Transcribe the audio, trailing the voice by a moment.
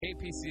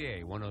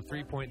KPCA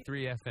 103.3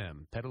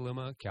 FM,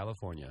 Petaluma,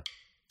 California.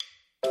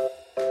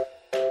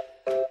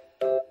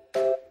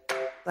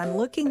 I'm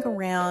looking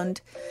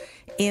around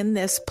in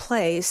this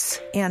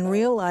place and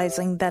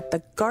realizing that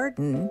the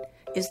garden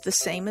is the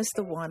same as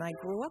the one I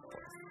grew up with.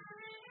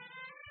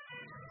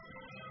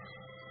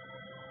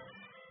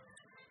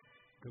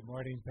 Good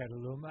morning,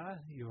 Petaluma.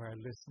 You are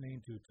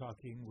listening to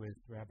Talking with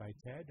Rabbi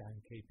Ted on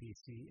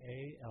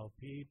KPCA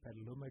LP,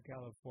 Petaluma,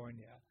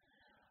 California.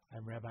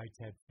 I'm Rabbi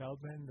Ted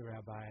Feldman, the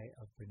rabbi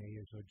of B'nai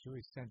Yisrael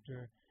Jewish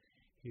Center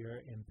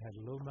here in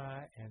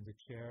Petaluma and the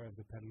chair of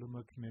the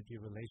Petaluma Community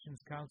Relations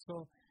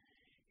Council,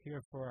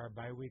 here for our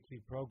biweekly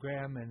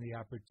program and the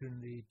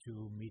opportunity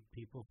to meet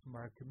people from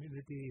our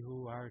community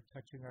who are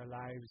touching our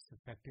lives,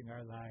 affecting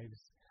our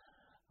lives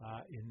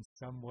in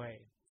some way.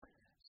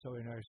 So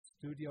in our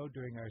studio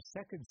during our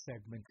second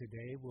segment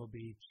today will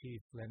be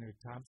Chief Leonard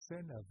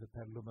Thompson of the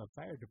Petaluma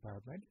Fire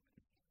Department.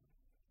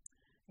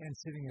 And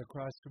sitting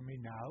across from me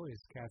now is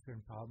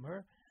Catherine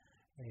Palmer,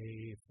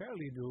 a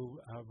fairly new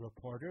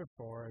reporter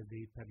for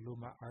the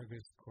Petaluma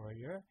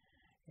Argus-Courier.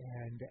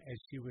 And as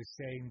she was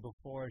saying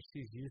before,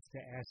 she's used to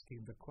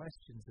asking the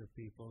questions of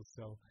people,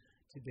 so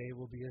today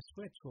will be a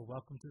switch. Well,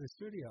 welcome to the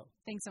studio.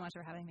 Thanks so much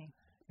for having me.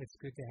 It's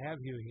good to have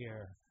you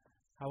here.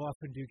 How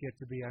often do you get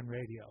to be on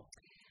radio?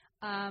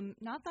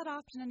 Not that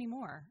often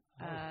anymore.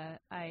 Oh.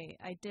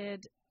 I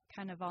did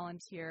kind of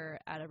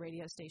volunteer at a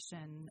radio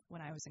station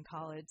when I was in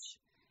college,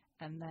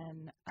 and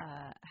then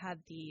had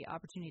the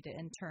opportunity to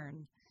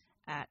intern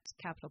at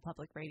Capital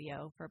Public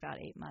Radio for about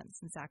 8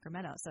 months in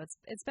Sacramento. So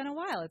it's been a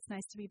while. It's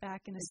nice to be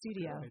back in a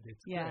studio. Good.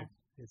 It's yeah. good.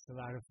 It's a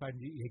lot of fun.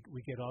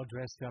 We get all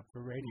dressed up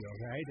for radio,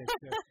 right? It's,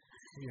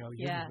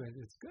 Yeah.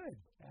 It's good.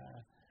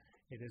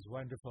 It is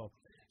wonderful.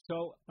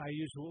 So my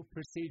usual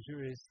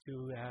procedure is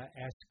to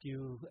ask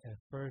you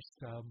first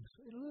a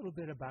little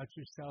bit about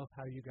yourself,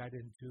 how you got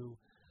into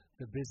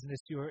the business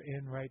you're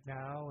in right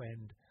now,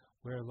 and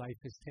where life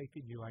has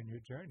taken you on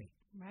your journey.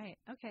 Right.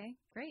 Okay.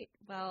 Great.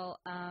 Well,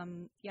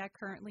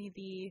 currently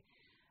the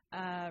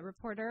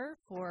reporter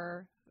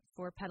for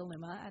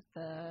Petaluma at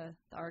the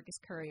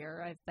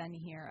Argus-Courier. I've been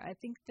here. I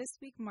think this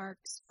week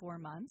marks 4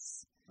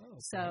 months, Okay.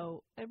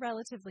 so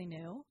relatively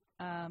new.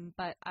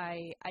 But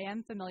I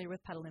am familiar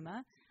with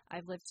Petaluma.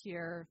 I've lived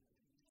here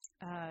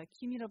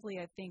cumulatively,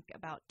 I think,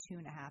 about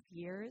 2.5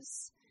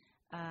 years.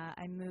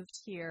 I moved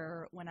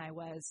here when I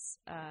was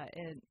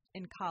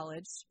in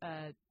college,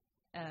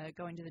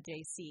 going to the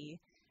JC,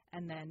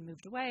 and then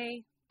moved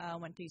away,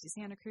 went to UC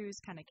Santa Cruz,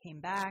 kind of came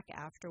back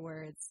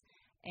afterwards,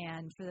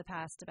 and for the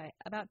past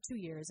about 2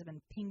 years I've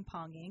been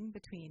ping-ponging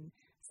between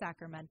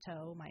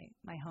Sacramento,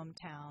 my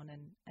hometown,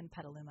 and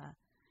Petaluma.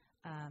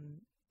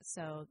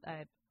 So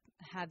I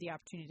had the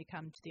opportunity to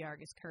come to the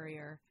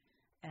Argus-Courier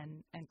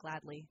and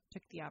gladly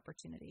took the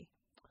opportunity.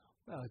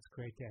 Well, it's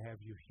great to have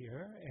you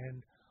here.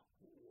 And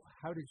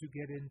how did you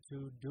get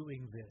into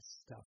doing this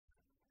stuff?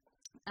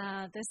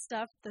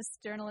 This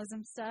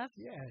journalism stuff?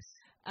 Yes.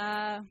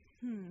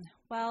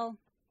 Well,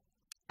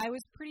 I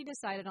was pretty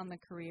decided on the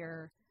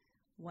career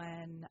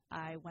when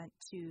I went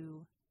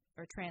to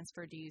or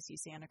transferred to UC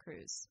Santa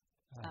Cruz.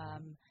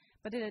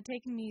 But it had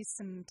taken me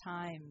some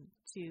time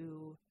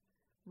to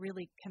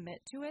really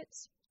commit to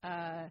it.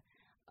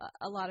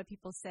 A lot of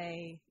people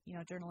say,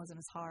 journalism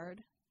is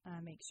hard.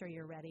 Make sure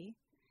you're ready.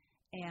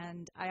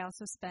 And I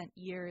also spent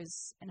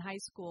years in high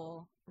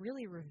school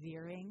really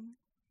revering,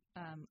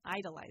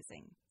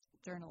 idolizing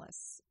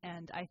journalists.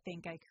 And I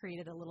think I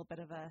created a little bit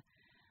of a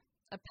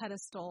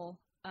pedestal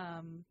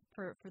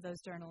for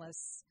those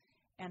journalists.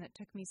 And it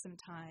took me some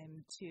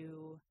time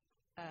to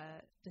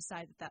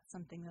decide that that's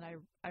something that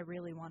I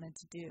really wanted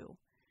to do.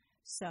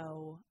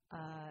 So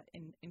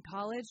in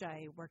college,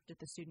 I worked at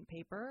the student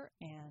paper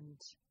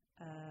and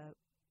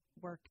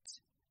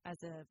worked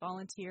as a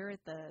volunteer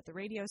at the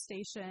radio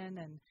station,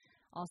 and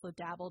also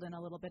dabbled in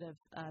a little bit of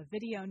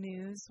video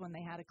news when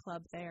they had a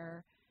club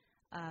there.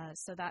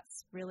 So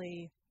that's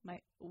really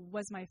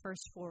was my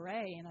first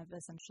foray, and I've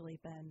essentially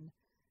been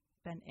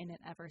in it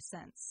ever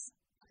since.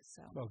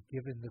 So. Well,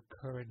 given the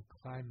current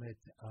climate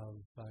of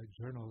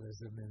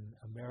journalism in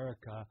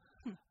America,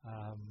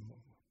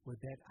 would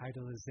that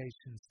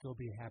idolization still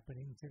be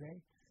happening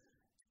today?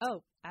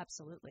 Oh,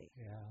 absolutely.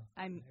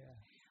 Yeah.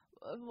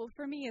 Well,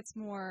 for me, it's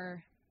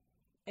more,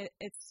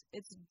 it's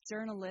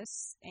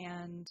journalists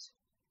and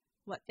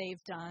what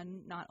they've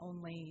done. Not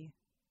only,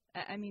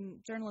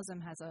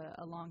 journalism has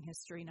a long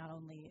history, not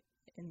only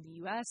in the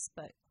U.S.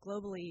 but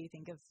globally. You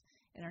think of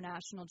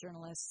international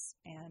journalists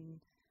and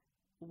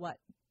what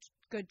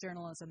good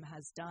journalism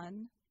has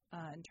done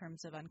in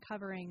terms of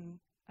uncovering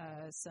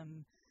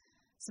some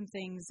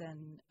things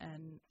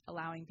and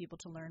allowing people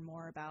to learn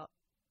more about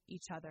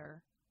each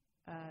other.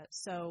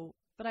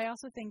 But I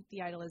also think the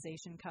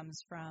idolization comes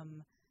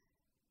from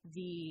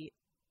the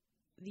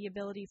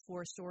ability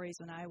for stories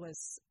when I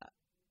was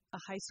a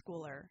high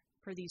schooler,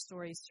 for these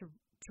stories to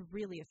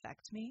really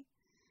affect me,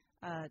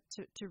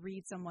 to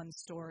read someone's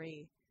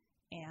story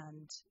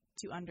and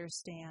to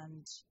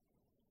understand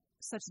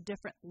such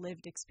different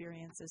lived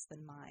experiences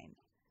than mine.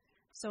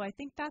 So I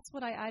think that's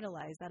what I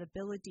idolize, that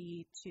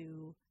ability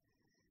to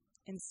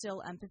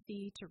instill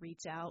empathy, to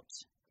reach out.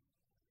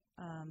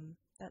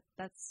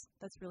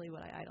 That's really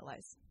what I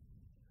idolize.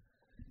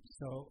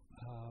 So,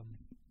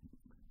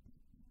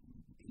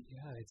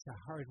 it's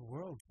a hard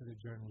world for the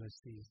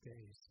journalists these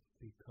days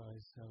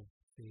because of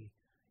the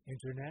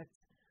internet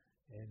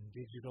and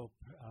digital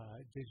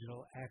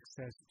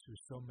access to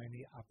so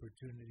many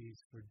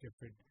opportunities for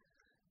different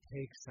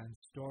takes on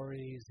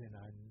stories and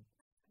on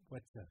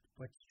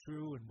what's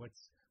true and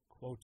what's,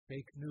 quote,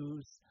 fake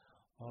news,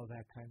 all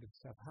that kind of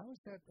stuff. How has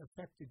that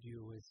affected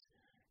you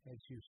as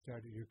you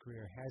started your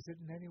career? Has it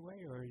in any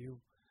way, or are you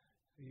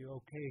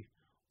okay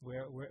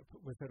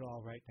with it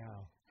all right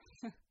now?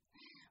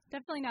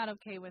 Definitely not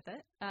okay with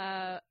it.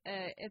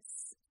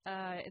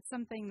 It's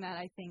something that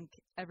I think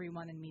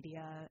everyone in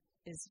media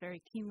is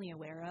very keenly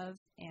aware of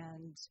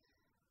and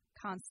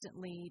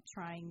constantly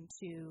trying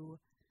to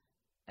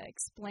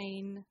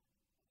explain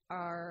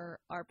our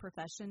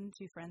profession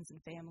to friends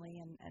and family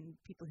and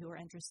people who are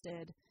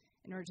interested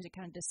in order to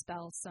kind of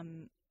dispel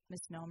some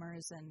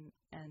misnomers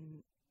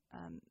and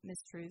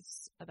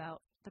mistruths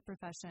about the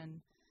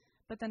profession.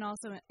 But then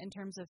also in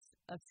terms of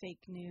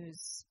fake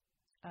news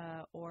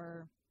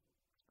or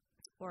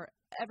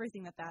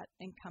everything that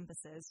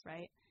encompasses,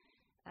 right?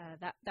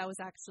 That was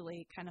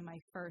actually kind of my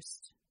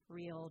first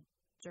real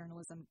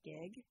journalism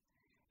gig,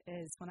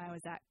 is when I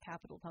was at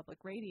Capital Public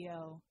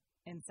Radio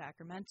in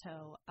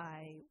Sacramento.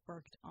 I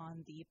worked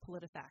on the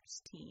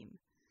PolitiFact team.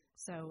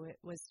 So it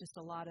was just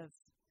a lot of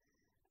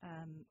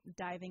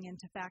diving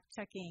into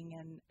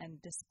fact-checking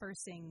and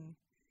dispersing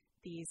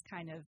these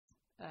kind of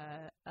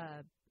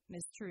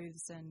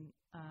mistruths and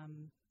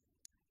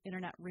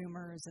internet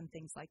rumors and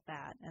things like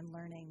that, and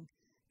learning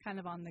kind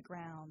of on the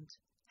ground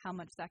how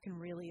much that can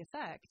really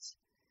affect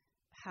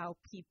how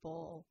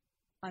people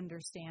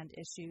understand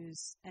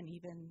issues and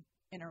even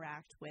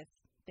interact with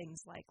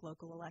things like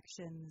local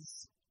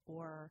elections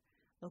or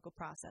local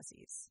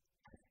processes.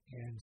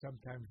 And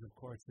sometimes, of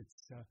course,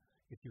 it's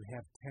if you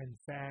have 10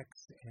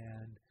 facts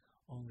and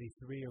only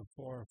 3 or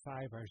 4 or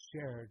 5 are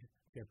shared,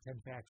 you have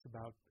 10 facts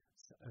about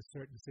a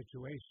certain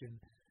situation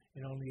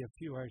and only a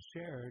few are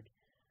shared,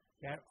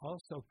 that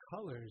also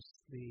colors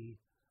the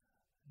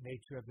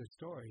nature of the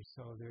story.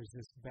 So there's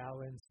this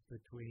balance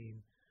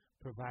between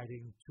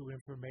providing too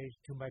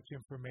much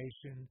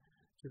information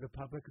to the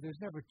public. There's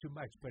never too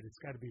much, but it's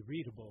got to be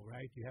readable,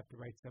 right? You have to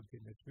write something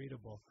that's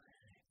readable.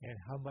 And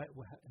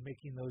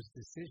making those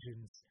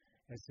decisions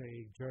as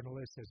a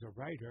journalist, as a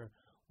writer,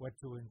 what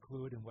to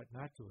include and what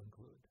not to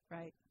include.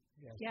 Right.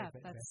 Yeah,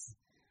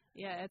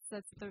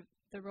 that's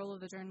the role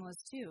of the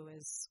journalist too,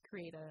 is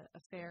create a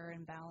fair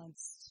and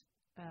balanced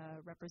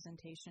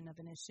representation of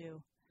an issue,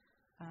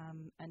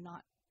 and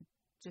not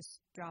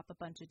just drop a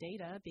bunch of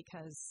data,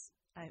 because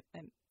I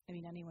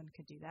mean anyone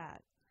could do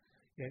that.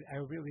 And I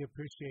really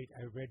appreciate.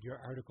 I read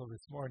your article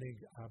this morning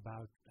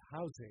about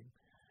housing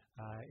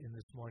in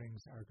this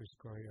morning's Argus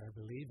Courier, I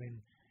believe,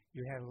 and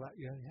you had a lot.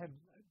 You had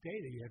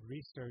data. You had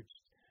researched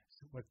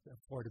what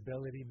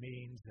affordability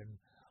means and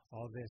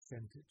all this,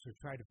 and to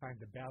try to find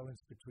the balance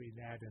between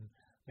that and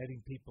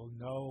letting people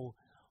know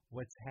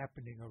what's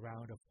happening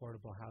around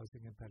affordable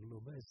housing in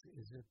Petaluma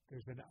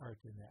there's an art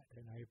in that,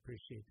 and I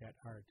appreciate that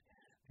art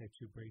that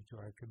you bring to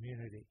our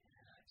community.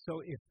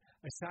 So, if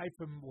aside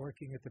from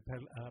working at the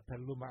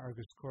Petaluma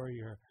Argus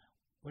Courier,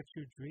 what's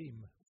your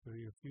dream for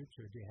your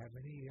future? Do you have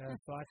any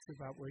thoughts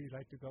about where you'd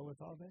like to go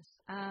with all this?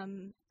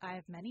 I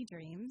have many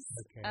dreams.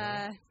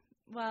 Okay.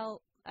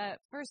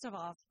 First of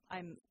all,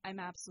 I'm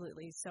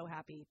absolutely so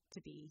happy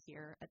to be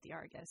here at the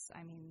Argus.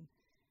 I mean,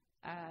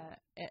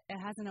 it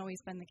hasn't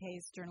always been the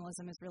case.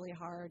 Journalism is really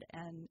hard,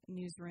 and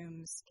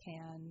newsrooms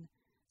can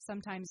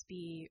sometimes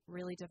be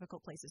really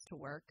difficult places to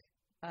work,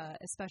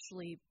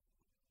 especially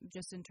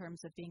just in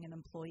terms of being an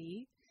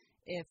employee.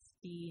 If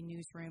the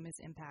newsroom is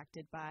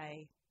impacted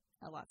by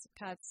lots of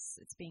cuts,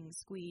 it's being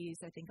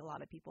squeezed. I think a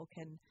lot of people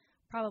can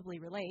probably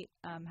relate.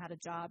 Had a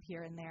job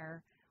here and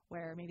there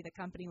where maybe the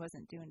company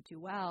wasn't doing too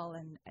well,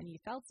 and you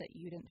felt that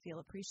you didn't feel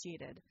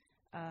appreciated.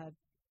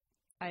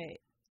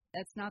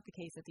 That's not the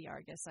case at the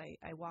Argus.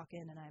 I walk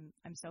in and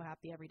I'm so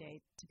happy every day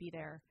to be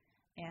there,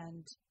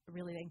 and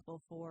really thankful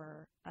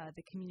for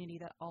the community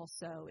that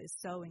also is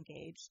so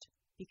engaged,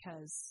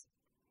 because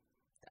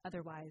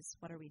otherwise,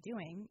 what are we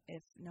doing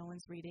if no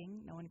one's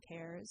reading, no one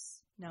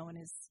cares, no one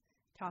is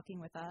talking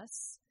with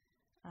us,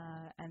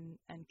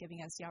 and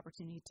giving us the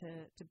opportunity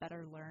to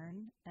better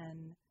learn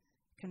and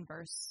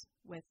converse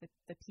with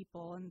the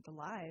people and the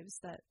lives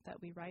that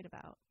we write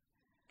about.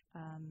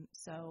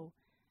 So,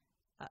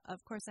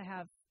 of course, I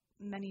have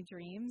many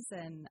dreams,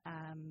 and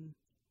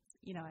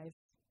I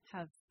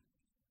have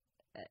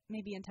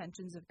maybe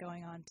intentions of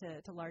going on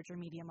to larger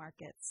media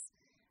markets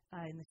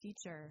in the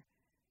future.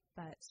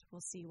 But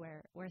we'll see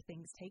where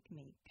things take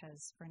me,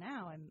 because for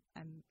now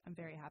I'm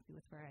very happy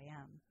with where I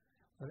am.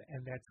 Well,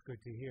 and that's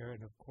good to hear.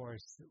 And of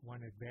course,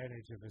 one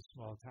advantage of a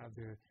small town,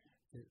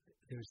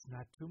 there's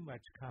not too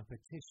much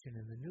competition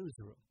in the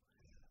newsroom,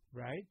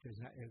 right? There's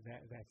not,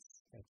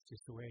 that's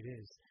just the way it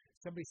is.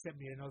 somebody sent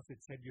me a note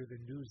that said you're the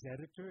news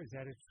editor. Is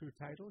that a true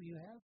title you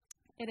have?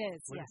 It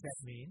is, What yes. does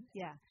that mean?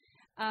 Yeah.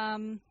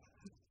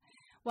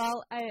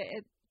 Well,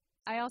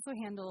 I also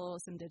handle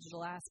some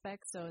digital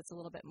aspects, so it's a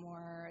little bit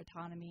more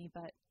autonomy,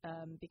 but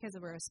because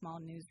we're a small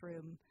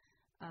newsroom,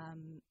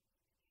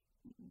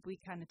 we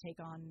kind of take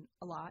on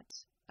a lot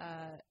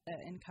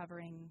in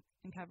covering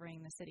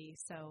the city,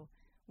 so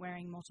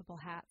wearing multiple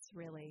hats,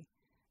 really.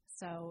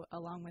 So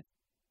along with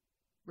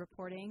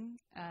reporting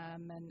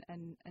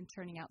and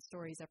turning out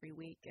stories every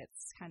week,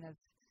 it's kind of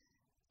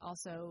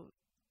also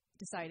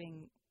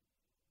deciding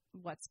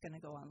what's going to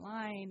go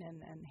online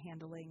and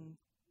handling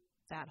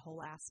that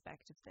whole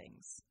aspect of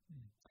things.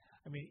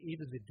 I mean,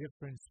 even the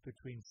difference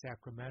between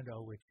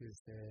Sacramento, which is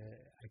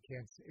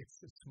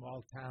it's a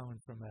small town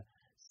from a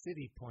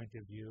city point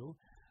of view,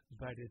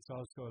 but it's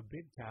also a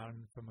big town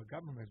from a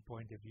government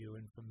point of view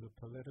and from the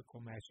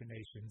political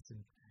machinations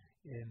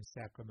in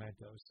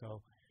Sacramento.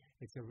 So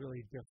it's a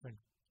really different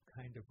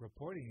kind of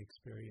reporting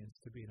experience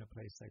to be in a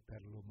place like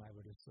Petaluma, I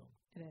would assume.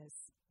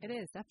 It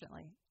is,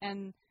 definitely.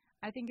 And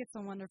I think it's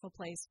a wonderful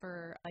place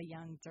for a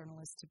young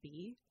journalist to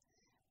be.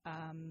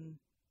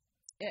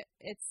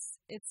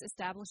 It's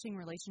establishing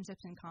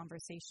relationships and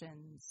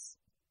conversations.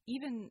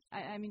 Even,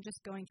 I mean,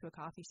 just going to a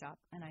coffee shop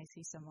and I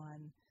see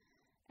someone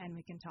and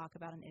we can talk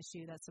about an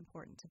issue that's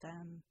important to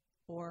them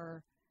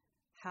or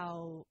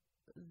how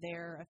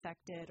they're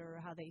affected or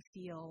how they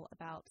feel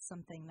about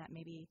something that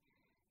maybe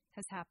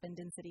has happened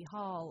in City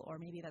Hall or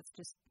maybe that's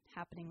just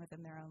happening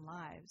within their own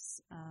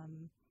lives.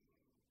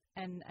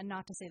 And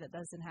not to say that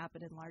doesn't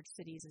happen in large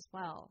cities as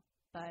well,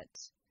 but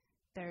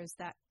there's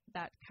that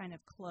kind of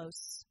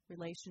close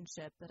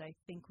relationship that I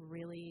think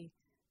really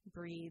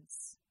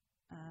breeds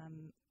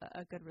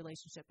a good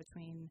relationship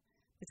between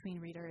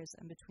readers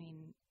and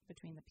between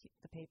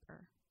the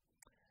paper.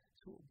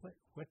 So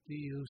what do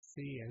you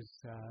see as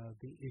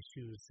the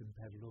issues in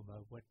Petaluma?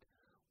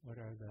 What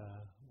are the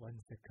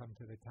ones that come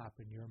to the top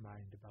in your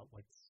mind about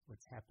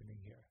what's happening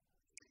here?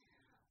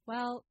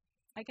 Well,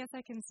 I guess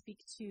I can speak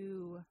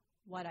to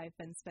what I've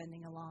been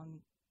spending a long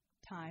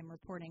time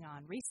reporting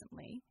on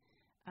recently.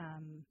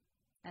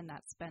 And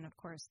that's been, of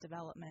course,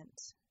 development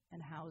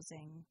and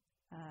housing.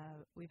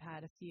 We've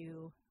had a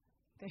few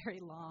very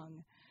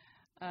long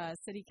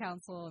city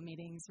council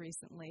meetings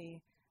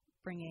recently,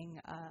 bringing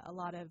a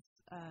lot of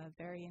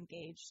very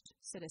engaged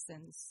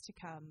citizens to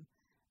come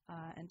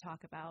and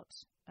talk about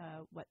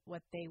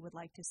what they would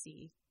like to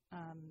see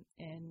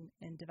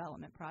in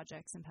development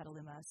projects in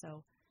Petaluma.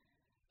 So,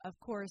 of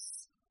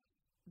course,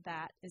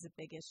 that is a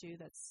big issue.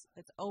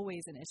 It's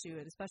always an issue,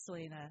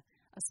 especially in a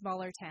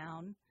smaller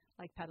town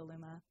like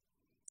Petaluma.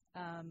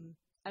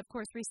 Of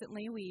course,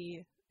 recently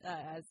we,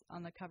 as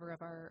on the cover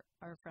of our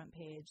front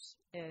page,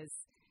 is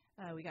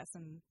we got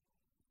some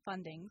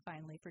funding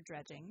finally for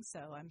dredging. So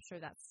I'm sure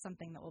that's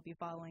something that we'll be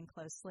following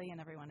closely, and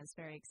everyone is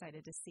very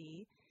excited to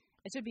see.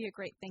 It should be a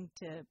great thing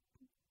to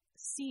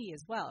see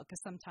as well,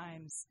 because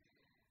sometimes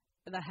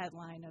the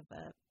headline of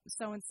a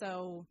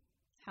so-and-so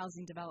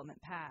housing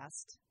development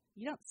passed,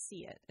 you don't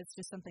see it. It's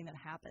just something that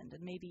happened,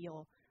 and maybe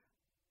you'll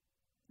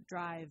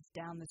drive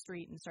down the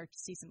street and start to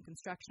see some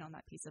construction on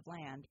that piece of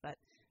land, but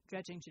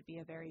dredging should be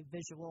a very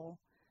visual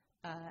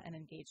and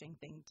engaging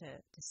thing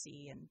to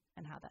see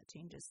and how that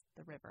changes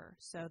the river.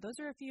 So those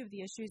are a few of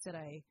the issues that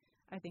I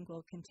think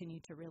will continue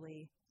to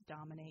really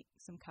dominate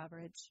some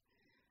coverage.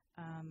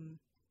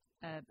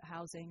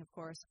 Housing, of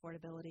course,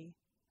 affordability,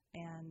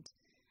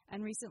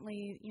 and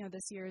recently,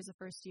 this year is the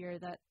first year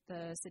that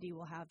the city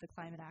will have the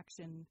Climate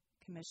Action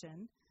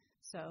Commission.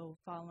 So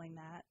following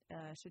that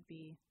should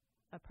be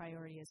a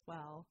priority as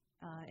well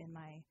in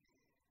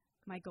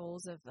my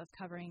goals of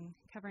covering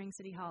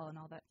City Hall and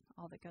all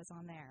that goes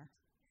on there.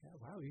 Yeah,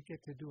 wow, you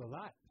get to do a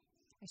lot.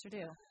 I sure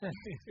do.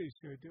 You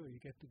sure do. You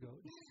get to go.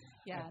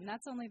 Yeah, and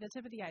that's only the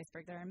tip of the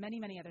iceberg. There are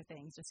many, many other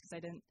things. Just because I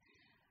didn't,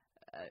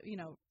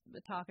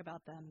 talk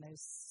about them.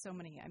 There's so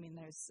many. I mean,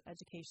 there's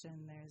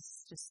education. There's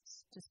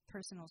just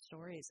personal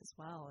stories as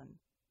well, and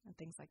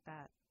things like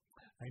that.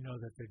 I know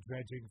that the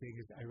dredging thing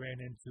is. I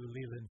ran into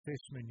Leland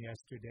Fishman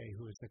yesterday,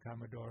 who is the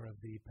Commodore of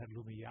the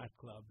Petaluma Yacht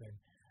Club, and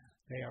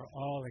they are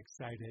all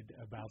excited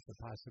about the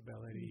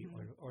possibility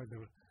or the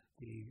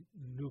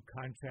new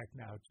contract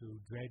now to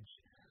dredge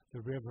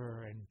the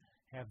river and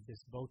have this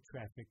boat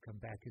traffic come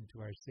back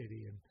into our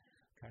city and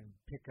kind of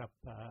pick up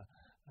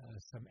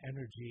some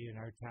energy in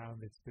our town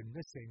that's been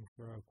missing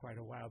for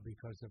quite a while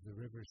because of the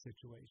river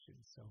situation.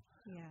 So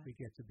we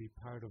get to be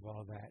part of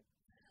all that.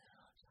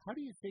 How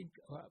do you think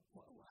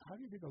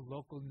a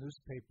local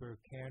newspaper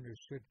can or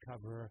should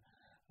cover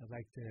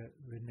like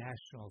the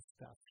national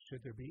stuff? Should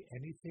there be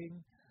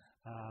anything?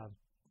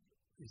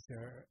 Is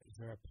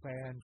there a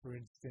plan, for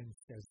instance,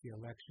 as the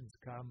elections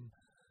come,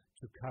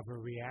 to cover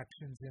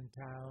reactions in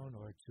town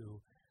or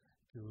to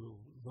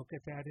look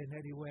at that in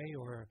any way?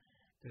 Or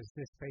does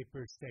this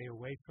paper stay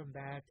away from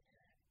that,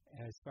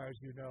 as far as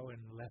you know, and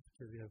left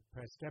to the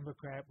Press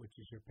Democrat, which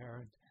is your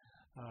parent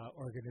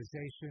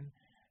organization,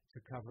 to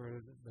cover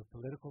the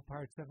political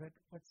parts of it?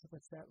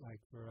 What's that like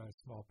for a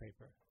small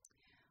paper?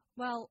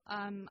 Well,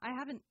 I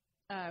haven't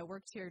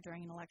worked here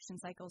during an election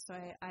cycle, so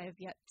I have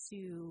yet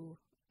to.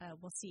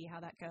 We'll see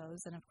how that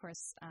goes. And of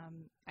course,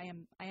 I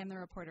am the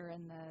reporter,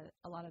 and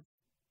a lot of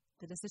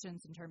the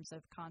decisions in terms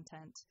of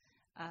content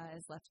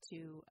is left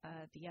to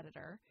the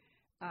editor.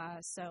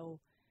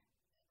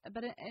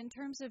 But in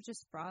terms of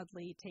just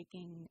broadly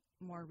taking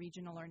more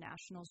regional or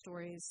national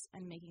stories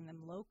and making them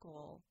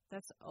local,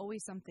 that's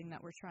always something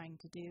that we're trying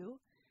to do,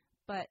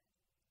 but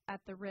at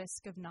the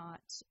risk of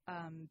not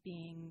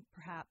being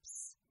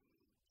perhaps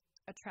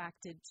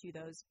attracted to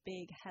those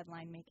big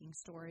headline-making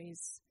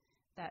stories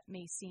that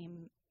may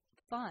seem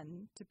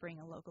fun to bring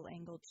a local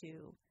angle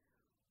to.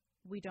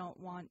 We don't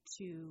want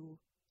to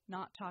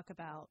not talk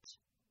about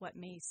what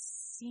may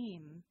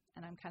seem,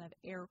 and I'm kind of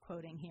air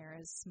quoting here,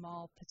 as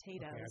small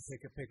potatoes. Okay, I'll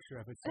take a picture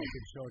of it so I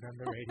can show it on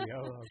the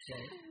radio.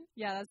 Okay.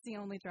 Yeah, that's the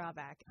only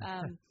drawback.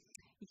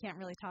 You can't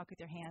really talk with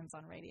your hands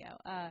on radio.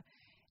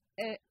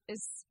 It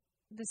is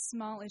the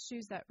small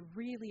issues that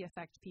really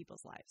affect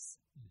people's lives.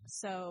 Mm-hmm.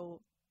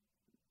 So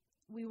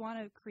we want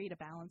to create a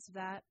balance of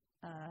that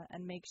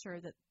and make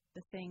sure that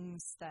the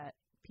things that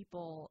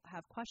people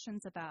have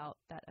questions about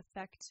that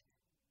affect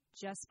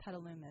just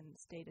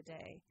Petalumans day to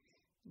day,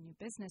 new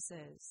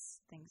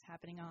businesses, things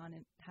happening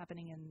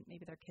in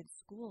maybe their kids'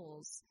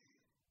 schools,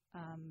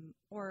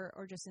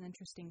 or just an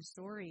interesting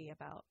story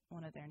about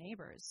one of their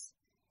neighbors,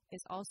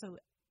 is also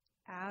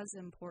as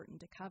important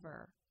to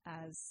cover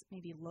as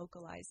maybe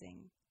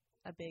localizing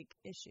a big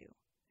issue.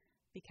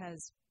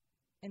 Because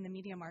in the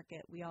media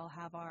market, we all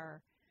have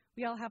our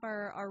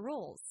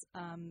roles.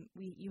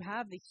 You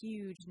have the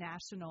huge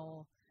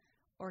national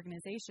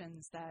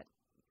organizations that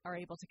are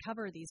able to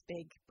cover these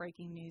big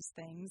breaking news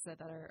things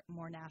that are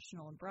more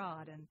national and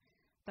broad,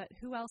 but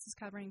who else is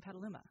covering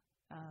Petaluma?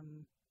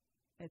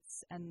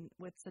 And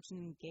with such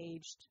an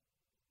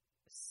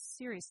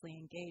seriously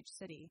engaged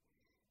city,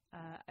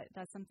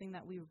 that's something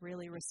that we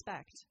really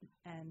respect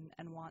and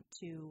want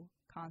to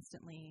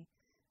constantly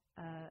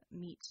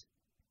meet.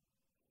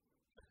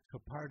 So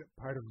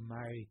part of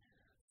my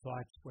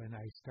thoughts when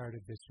I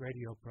started this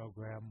radio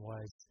program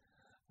was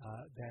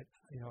that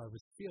I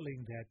was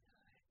feeling that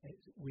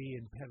we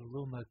in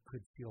Petaluma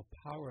could feel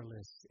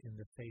powerless in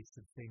the face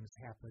of things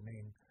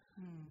happening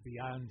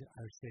beyond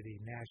our city,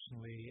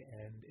 nationally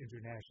and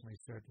internationally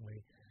certainly,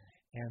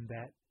 and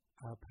that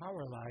our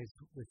power lies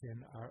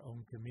within our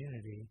own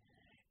community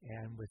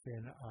and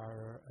within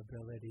our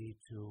ability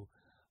to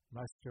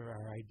muster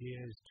our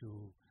ideas,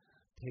 to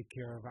take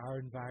care of our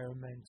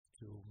environment,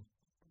 to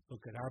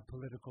look at our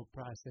political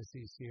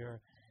processes here,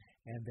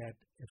 and that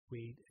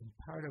and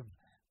part of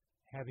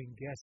having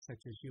guests such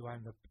as you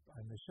on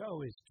the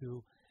show is to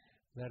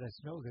let us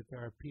know that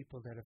there are people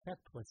that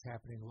affect what's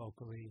happening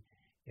locally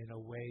in a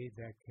way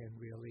that can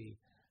really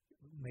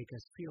make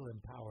us feel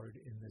empowered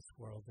in this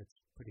world that's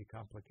pretty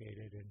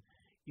complicated and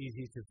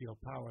easy to feel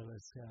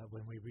powerless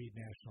when we read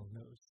national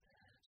news.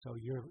 So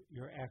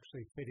you're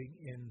actually fitting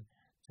in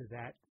to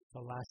that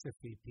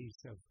philosophy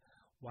piece of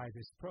why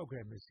this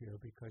program is here,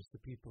 because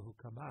the people who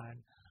come on,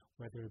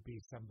 whether it be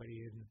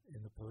somebody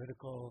in the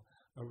political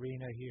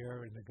arena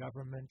here in the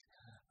government,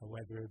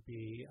 whether it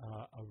be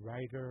a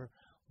writer,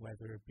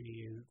 whether it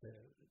be the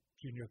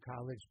junior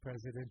college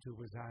president who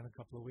was on a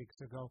couple of weeks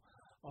ago,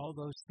 all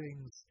those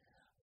things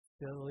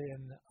fill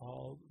in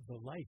all the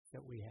life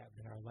that we have,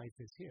 and our life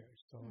is here.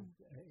 So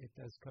it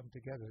does come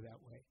together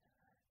that way,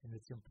 and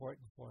it's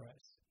important for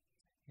us.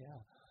 Yeah.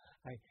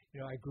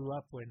 I grew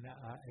up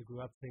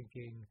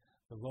thinking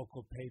the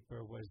local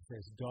paper was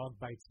this Dog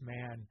Bites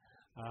Man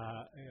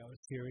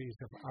series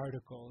of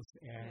articles,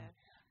 and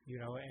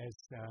as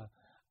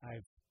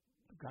I've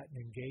gotten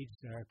engaged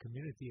in our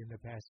community in the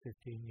past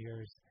 15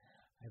 years,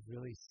 I've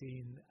really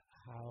seen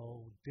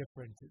how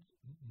different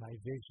my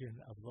vision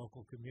of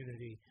local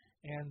community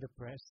and the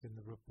press and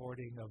the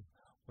reporting of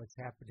what's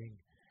happening,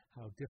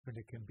 how different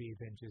it can be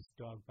than just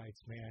Dog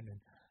Bites Man. And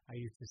I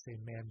used to say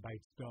Man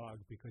Bites Dog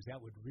because that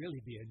would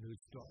really be a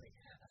news story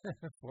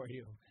for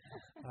you.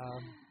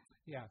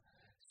 Yeah.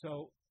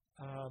 So,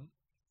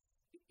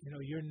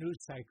 your news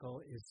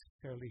cycle is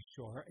fairly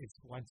short. It's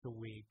once a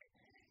week.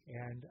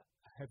 And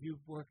have you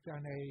worked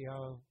on a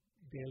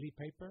daily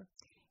paper?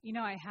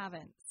 I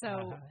haven't.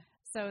 So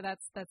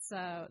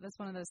that's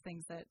one of those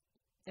things that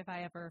if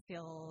I ever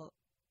feel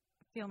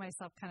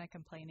myself kind of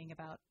complaining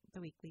about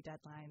the weekly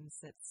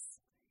deadlines,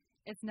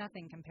 it's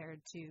nothing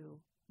compared to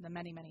the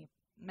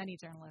many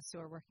journalists who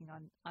are working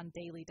on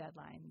daily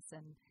deadlines,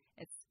 and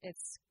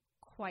it's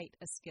quite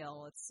a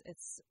skill.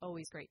 It's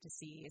always great to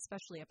see,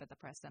 especially up at the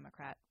Press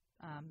Democrat,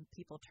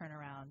 people turn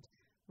around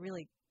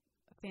really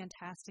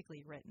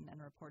fantastically written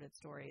and reported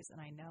stories,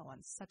 and I know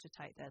on such a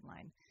tight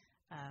deadline.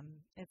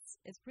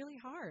 It's really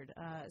hard,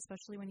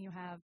 especially when you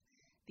have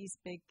these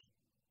big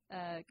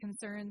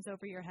concerns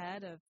over your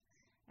head of,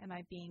 am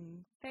I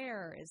being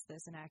fair? Is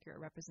this an accurate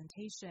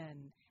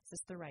representation? Is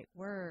this the right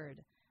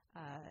word?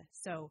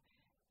 So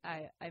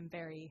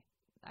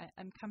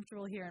I'm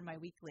comfortable here in my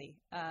weekly,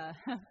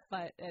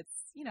 but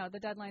it's, the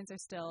deadlines are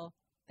still,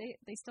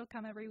 they still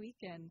come every week,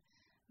 and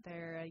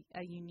they're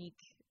a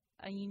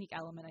unique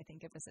element, I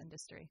think, of this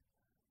industry.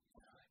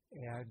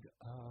 And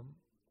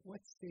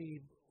what's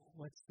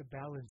the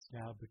balance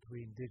now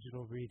between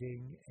digital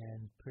reading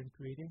and print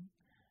reading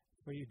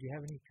for you? Do you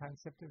have any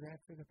concept of that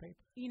for the paper?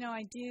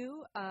 I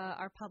do.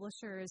 Our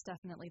publisher is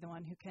definitely the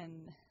one who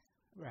can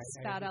Right,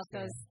 spout out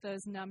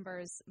those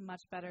numbers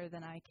much better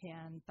than I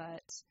can.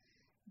 But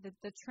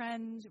the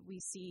trend we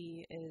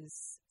see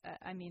is,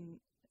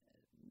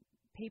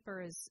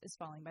 paper is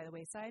falling by the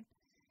wayside,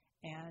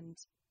 and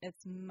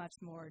it's much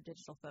more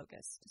digital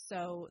focused.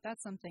 So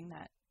that's something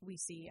that we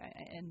see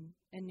in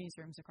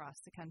newsrooms across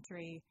the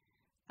country.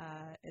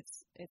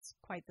 It's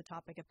quite the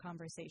topic of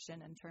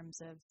conversation in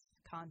terms of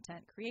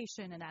content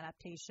creation and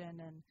adaptation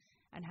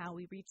and how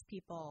we reach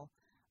people.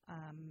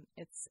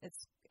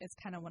 It's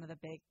kind of one of the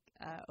big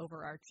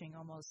overarching,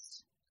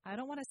 almost, I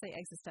don't want to say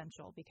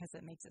existential because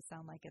it makes it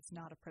sound like it's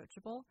not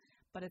approachable,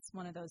 but it's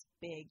one of those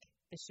big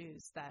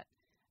issues that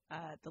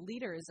the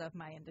leaders of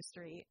my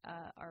industry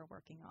are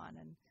working on,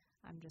 and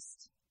I'm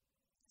just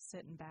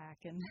sitting back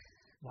and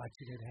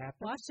watching it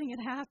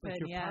happen. But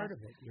you're part of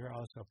it. You're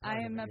also part of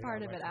it. I am a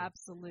part of it,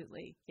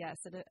 absolutely. Yes,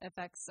 it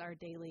affects our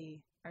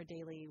daily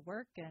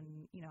work,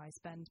 and I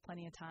spend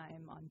plenty of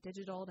time on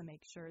digital to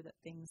make sure that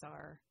things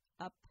are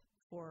up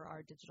for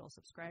our digital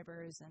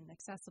subscribers and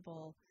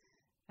accessible.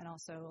 And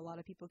also, a lot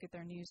of people get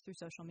their news through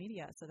social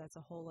media, so that's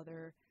a whole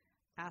other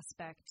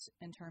aspect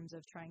in terms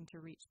of trying to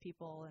reach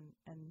people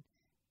and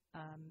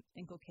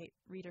inculcate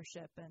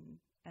readership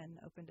and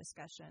open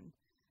discussion.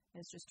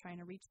 Is just trying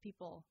to reach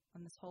people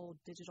on this whole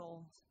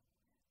digital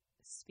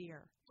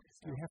sphere.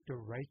 So. Do you have to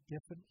write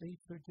differently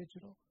for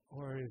digital,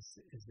 or is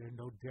there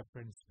no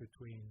difference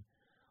between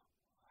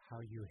how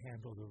you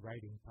handle the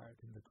writing part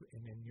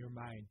and in your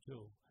mind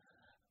too?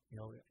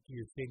 Do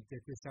you think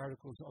that this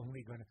article is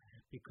only going to,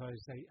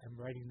 because I'm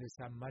writing this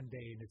on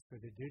Monday and it's for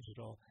the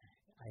digital,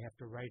 I have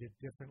to write it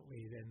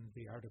differently than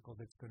the article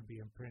that's going to be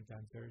in print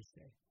on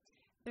Thursday?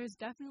 There's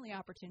definitely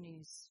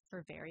opportunities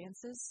for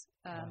variances.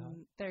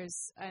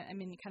 There's,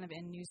 kind of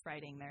in news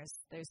writing,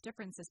 there's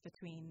differences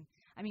between,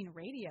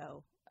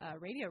 radio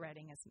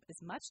writing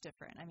is much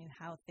different.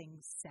 How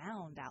things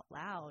sound out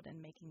loud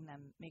and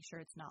make sure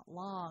it's not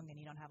long and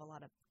you don't have a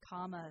lot of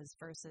commas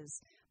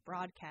versus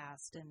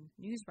broadcast and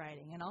news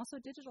writing. And also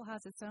digital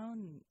has its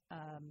own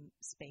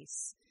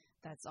space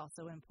that's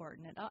also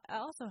important. It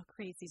also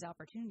creates these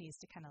opportunities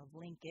to kind of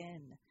link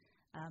in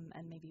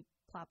and maybe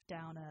plop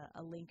down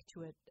a link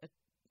to a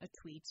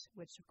tweet,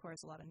 which of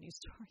course a lot of news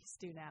stories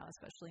do now,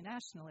 especially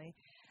nationally,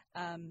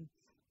 and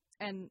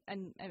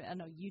I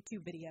know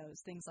YouTube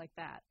videos, things like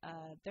that.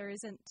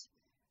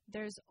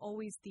 There's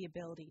always the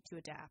ability to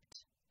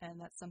adapt, and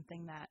that's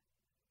something that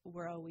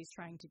we're always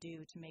trying to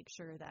do to make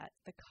sure that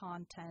the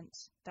content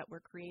that we're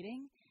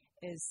creating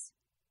is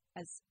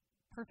as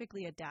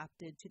perfectly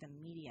adapted to the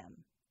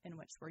medium in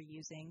which we're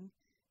using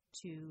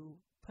to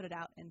put it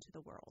out into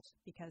the world,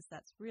 because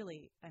that's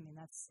really,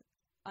 that's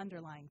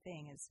underlying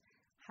thing is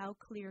how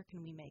clear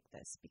can we make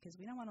this? Because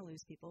we don't want to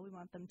lose people. We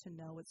want them to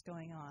know what's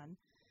going on.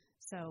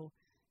 So,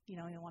 you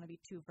don't want to be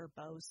too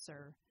verbose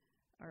or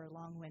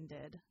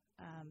long-winded.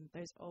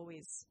 There's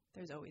always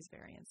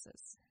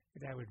variances.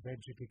 And I would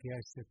venture to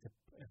guess that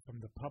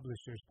from the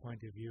publisher's point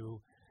of view,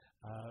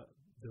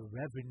 the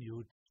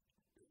revenue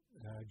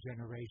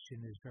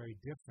generation is very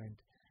different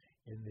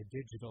in the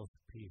digital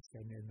piece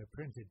than in the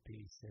printed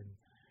piece. And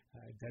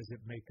does it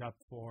make up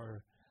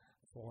for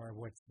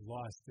what's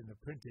lost in the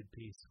printed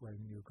piece when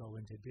you go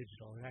into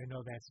digital? And I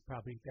know that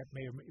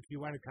may, if you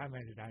want to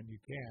comment it on,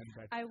 you can.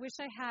 But I wish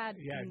I had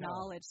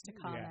knowledge to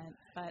comment,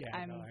 but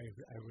I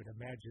would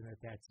imagine that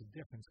that's a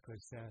difference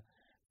because,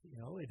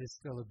 it is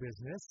still a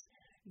business,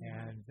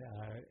 and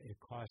it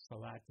costs a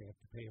lot. They have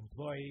to pay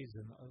employees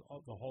and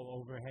the whole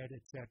overhead,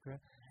 etc.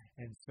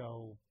 And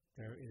so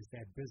there is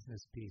that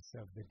business piece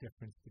of the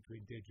difference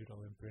between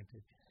digital and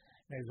printed.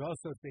 And I was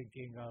also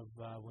thinking of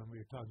when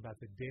we were talking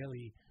about the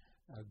daily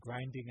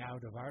grinding out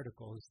of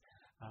articles.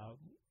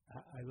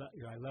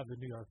 I love the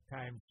New York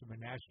Times from a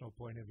national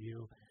point of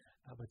view,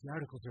 but the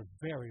articles are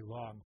very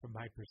long from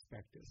my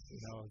perspective.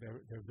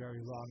 They're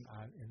very long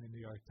in the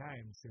New York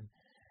Times, and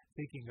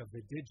thinking of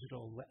the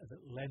digital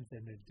length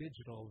in a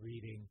digital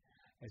reading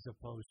as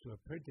opposed to a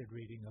printed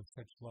reading of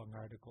such long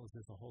articles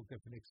is a whole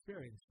different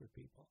experience for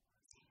people.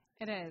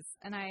 It is,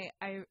 and I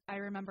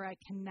remember, I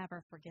can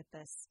never forget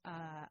this.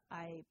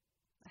 I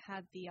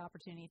had the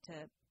opportunity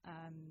to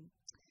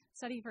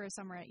study for a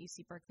summer at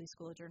UC Berkeley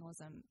School of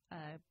Journalism,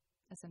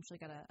 essentially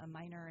got a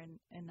minor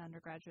in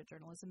undergraduate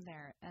journalism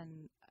there.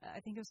 And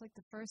I think it was like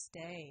the first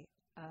day,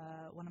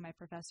 one of my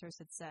professors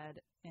had said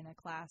in a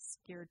class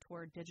geared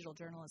toward digital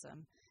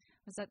journalism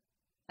was that,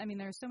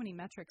 there are so many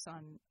metrics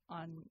on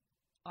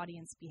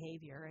audience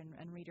behavior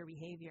and reader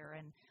behavior.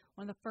 And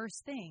one of the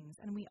first things,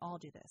 and we all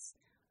do this,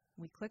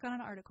 we click on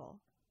an article,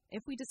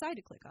 if we decide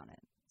to click on it.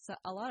 So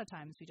a lot of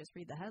times we just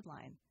read the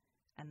headline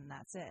and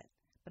that's it.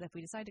 But if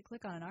we decide to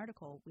click on an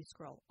article, we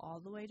scroll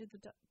all the way to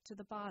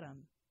the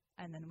bottom,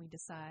 and then we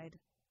decide,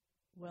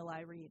 will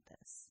I read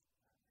this?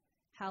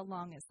 How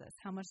long is this?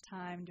 How much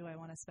time do I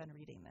want to spend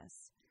reading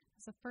this?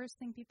 That's the first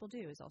thing people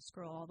do is I'll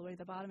scroll all the way to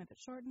the bottom. If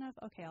it's short enough,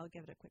 okay, I'll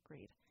give it a quick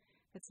read.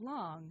 it's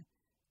long,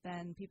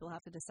 then people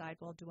have to decide,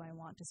 well, do I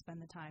want to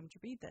spend the time to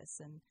read this?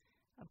 And,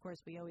 of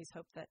course, we always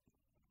hope that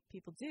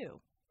people do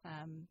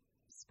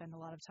spend a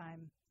lot of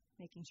time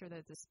making sure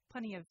that there's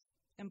plenty of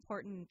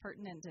important,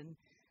 pertinent, and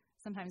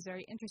sometimes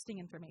very interesting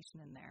information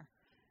in there.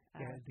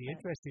 The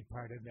interesting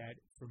part of that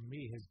for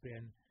me has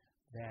been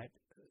that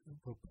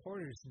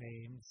reporters'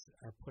 names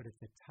are put at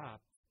the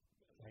top,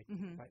 like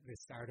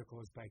this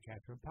article is by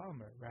Catherine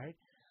Palmer, right?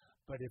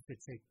 But if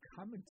it's a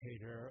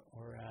commentator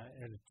or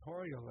an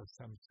editorial of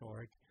some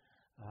sort,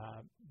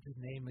 the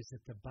name is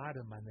at the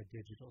bottom on the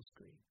digital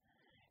screen.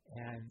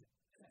 And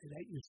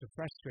that used to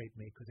frustrate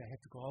me because I had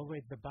to go all the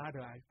way to the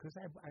bottom because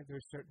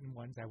there's certain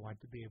ones I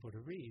want to be able to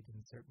read and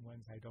certain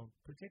ones I don't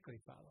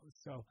particularly follow.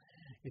 So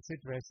it's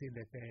interesting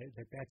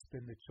that that's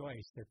been the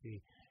choice, that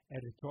the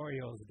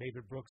editorial,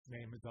 David Brooks'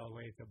 name is all the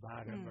way at the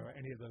bottom or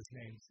any of those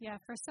names. Yeah,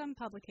 for some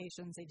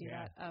publications they do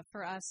that.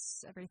 For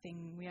us,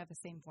 we have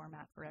the same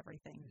format for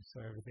everything.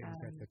 So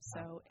everything's at the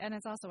top. And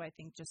it's also, I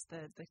think, just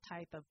the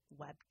type of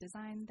web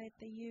design that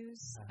they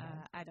use.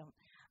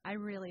 I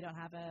really don't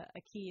have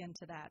a key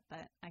into that,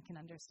 but I can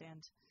understand.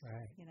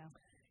 Right.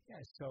 Yeah.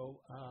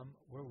 So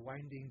we're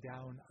winding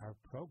down our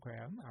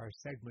program, our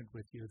segment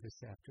with you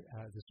this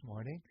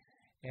morning,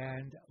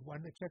 and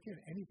wanted to check in.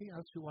 Anything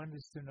else you wanted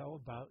us to know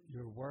about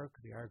your work,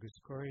 the Argus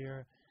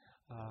Courier,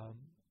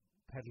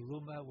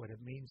 Petaluma, what it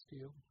means to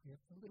you? You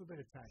have a little bit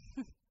of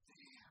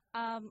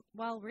time.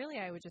 Well, really,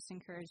 I would just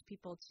encourage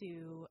people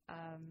to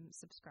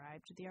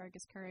subscribe to the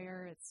Argus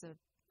Courier. It's a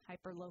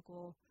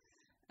hyper-local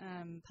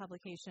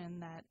publication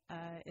that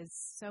is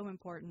so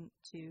important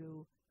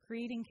to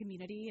creating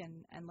community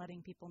and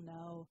letting people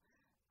know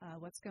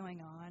what's going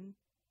on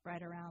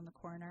right around the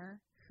corner,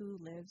 who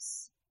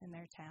lives in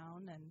their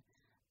town.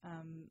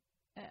 And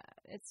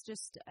it's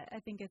just, I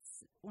think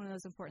it's one of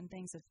those important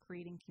things of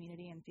creating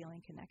community and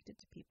feeling connected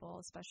to people,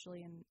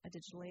 especially in a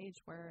digital age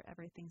where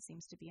everything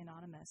seems to be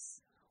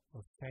anonymous.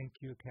 Well, thank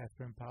you,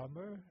 Catherine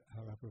Palmer,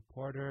 a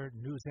reporter,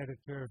 news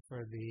editor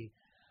for the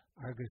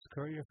Argus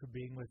Courier, for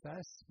being with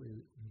us.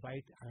 We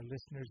invite our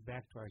listeners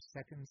back to our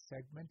second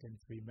segment in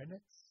 3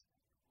 minutes.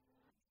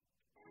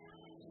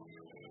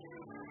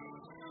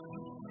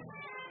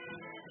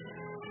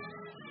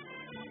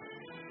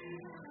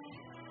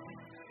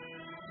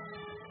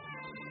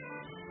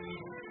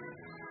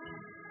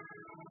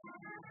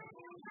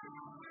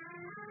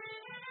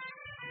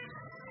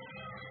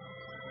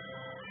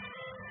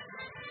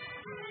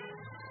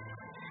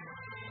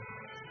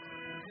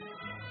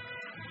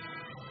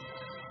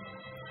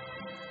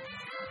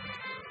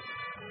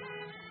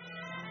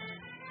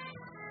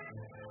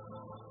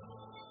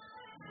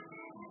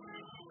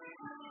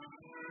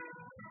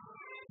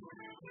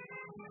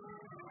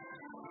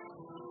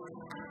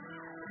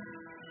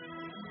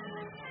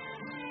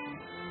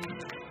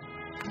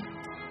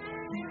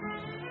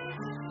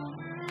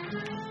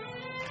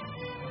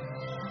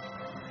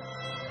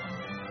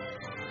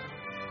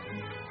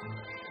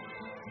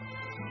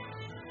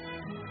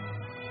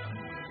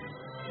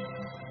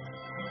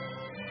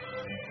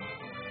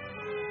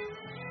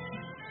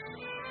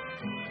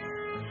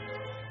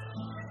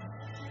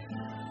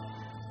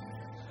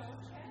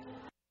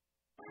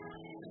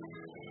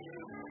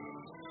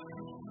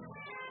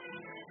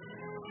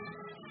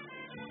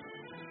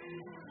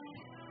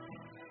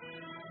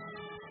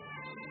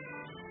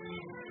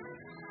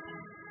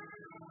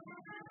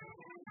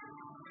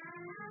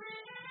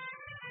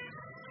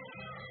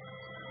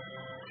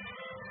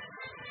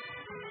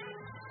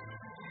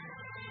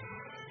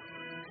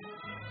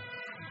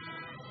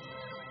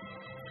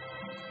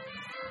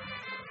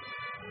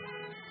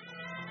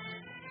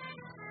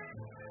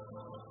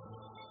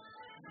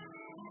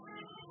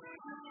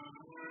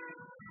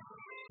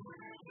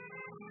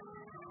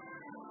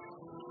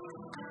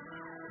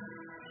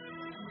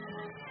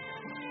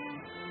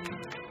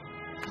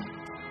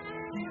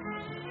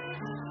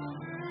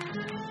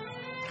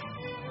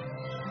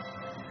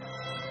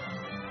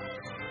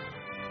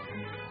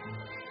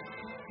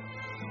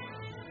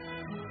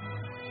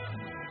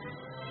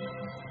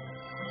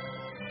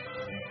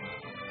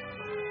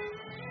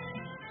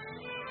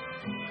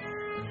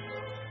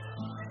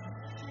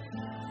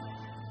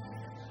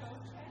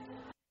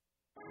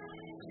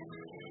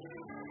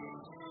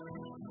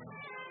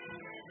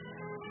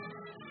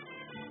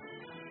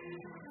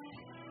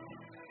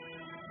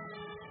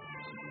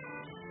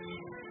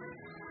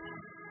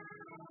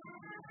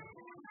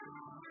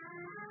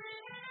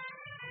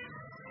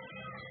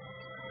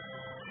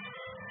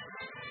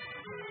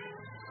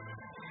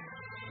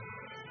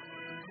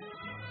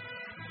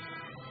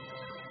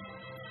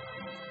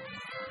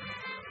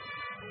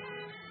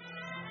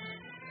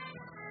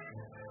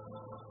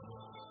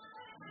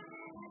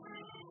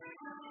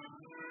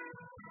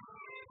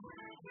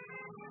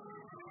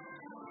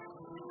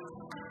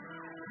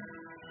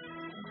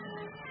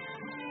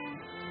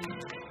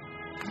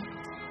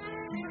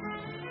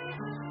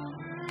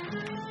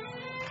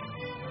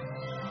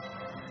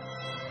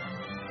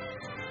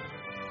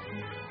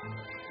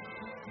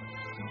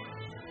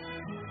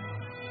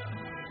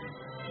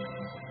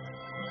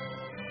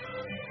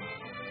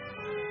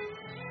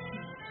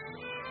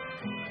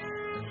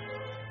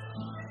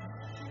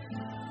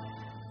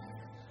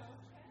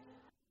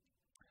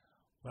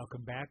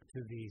 Welcome back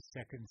to the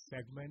second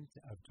segment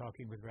of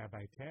Talking with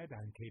Rabbi Ted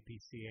on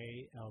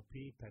KPCA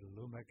LP,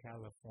 Petaluma,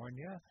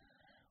 California.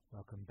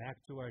 Welcome back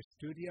to our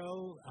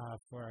studio.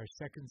 For our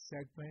second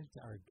segment,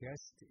 our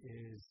guest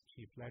is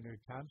Chief Leonard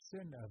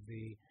Thompson of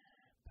the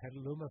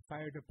Petaluma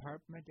Fire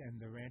Department and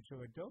the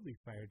Rancho Adobe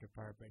Fire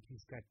Department.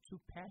 He's got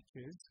two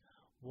patches,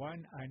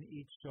 one on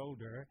each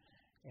shoulder.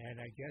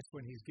 And I guess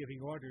when he's giving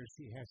orders,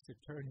 he has to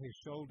turn his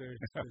shoulders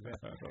to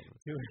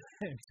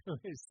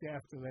his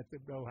staff to let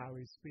them know how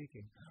he's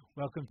speaking.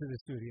 Welcome to the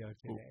studio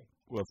today.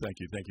 Well, thank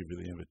you. Thank you for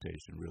the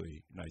invitation.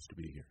 Really nice to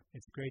be here.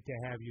 It's great to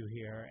have you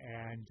here.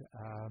 And,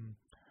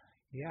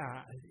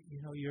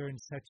 you're in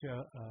such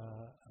a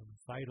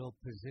vital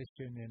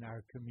position in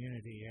our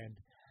community. And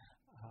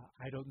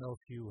I don't know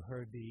if you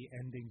heard the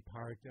ending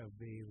part of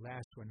the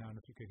last one. I don't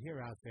know if you could hear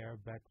out there,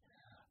 but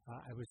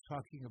I was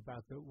talking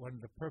about one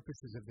of the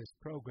purposes of this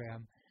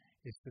program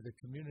is for the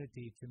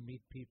community to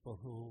meet people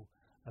who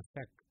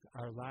affect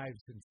our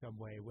lives in some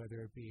way,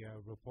 whether it be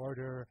a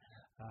reporter,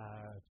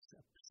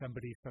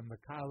 somebody from the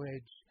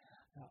college,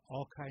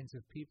 all kinds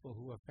of people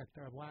who affect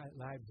our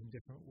lives in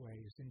different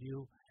ways. And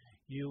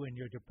you and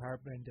your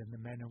department and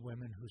the men and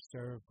women who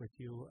serve with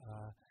you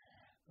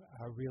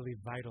are really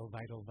vital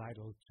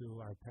to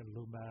our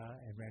Petaluma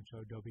and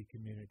Rancho Adobe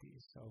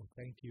communities. So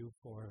thank you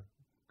for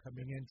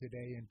coming in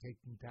today and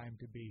taking time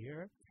to be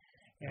here.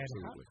 And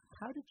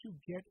how did you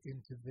get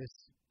into this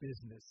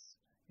business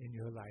in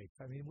your life?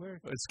 I mean,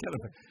 it's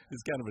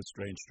kind of a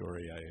strange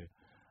story.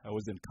 I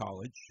was in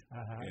college,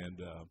 and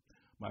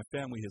my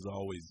family has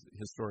always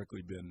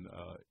historically been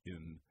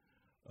in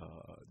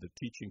the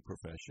teaching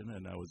profession,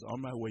 and I was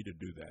on my way to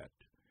do that.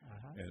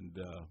 And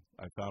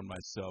I found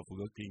myself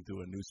looking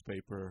through a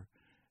newspaper,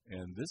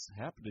 and this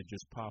happened to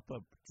just pop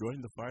up.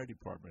 Join the fire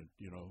department,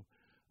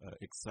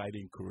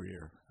 exciting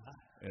career.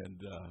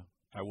 And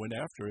I went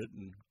after it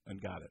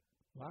and got it.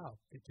 Wow.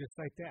 Just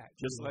like that.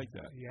 Just like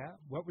that. Yeah.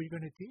 What were you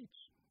going to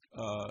teach?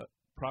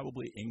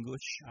 Probably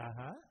English.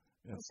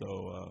 And okay.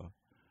 so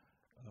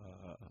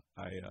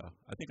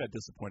I think I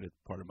disappointed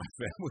part of my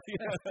family.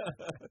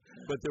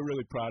 But they're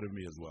really proud of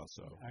me as well.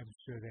 So I'm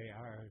sure they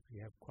are.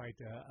 You have quite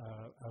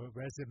a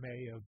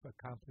resume of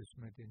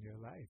accomplishment in your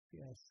life.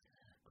 Yes.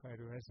 Quite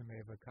a resume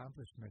of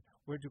accomplishment.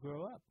 Where'd you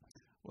grow up?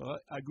 Well,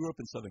 I grew up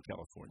in Southern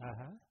California.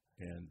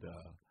 And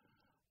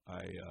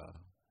I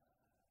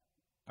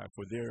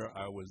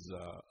was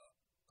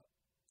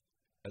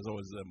as I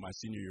was my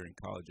senior year in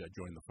college, I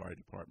joined the fire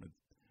department,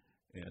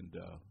 and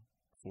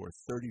for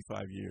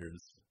 35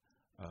 years,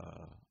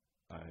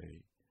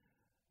 I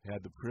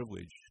had the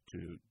privilege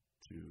to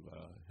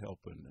help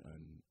and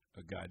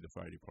guide the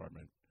fire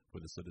department for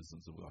the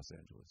citizens of Los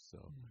Angeles. So,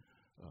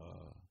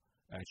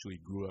 actually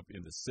grew up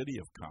in the city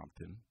of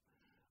Compton,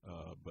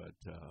 but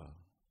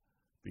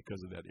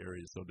because of that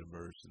area is so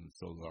diverse and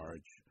so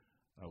large,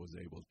 I was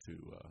able to.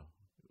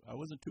 I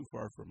wasn't too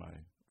far from my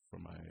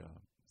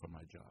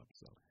job.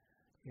 So.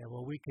 Yeah,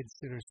 well, we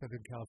consider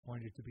Southern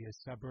California to be a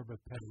suburb of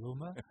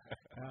Petaluma.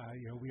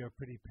 We are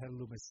pretty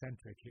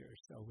Petaluma-centric here,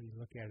 so we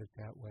look at it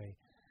that way.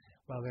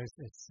 Well,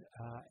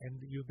 and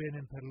you've been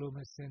in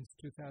Petaluma since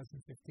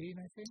 2015,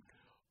 I think?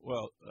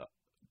 Well,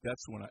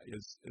 that's when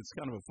it's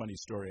kind of a funny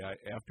story.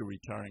 After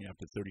retiring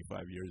after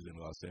 35 years in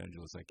Los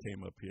Angeles, I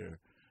came up here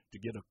to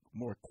get a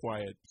more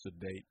quiet,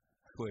 sedate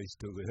place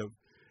to live.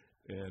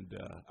 And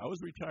I was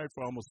retired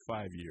for almost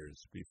 5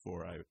 years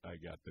before I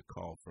got the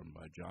call from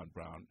John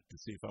Brown to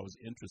see if I was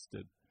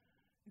interested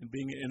in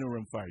being an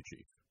interim fire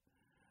chief.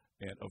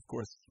 And, of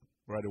course,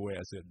 right away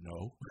I said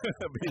no,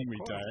 being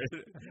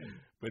retired.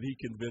 But he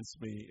convinced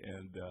me,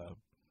 and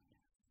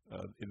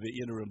in the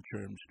interim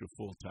terms to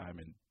full-time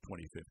in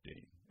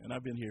 2015. And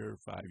I've been here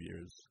 5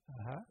 years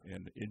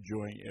and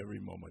enjoying every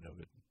moment of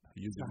it.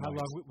 So how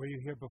long were you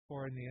here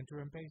before in the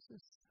interim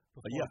basis?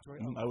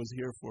 I was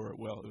here for,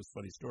 well, it was a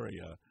funny story.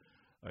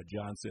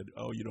 John said,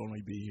 you'd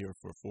only be here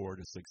for 4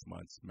 to 6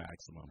 months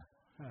maximum.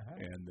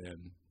 And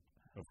then,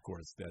 of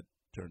course, that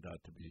turned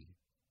out to be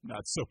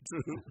not so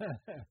true.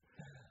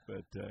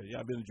 But,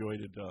 I've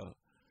enjoyed it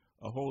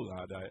a whole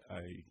lot.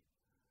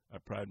 I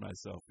pride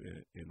myself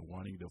in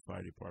wanting the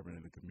fire department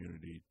and the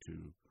community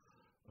to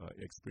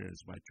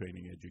experience my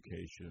training,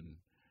 education,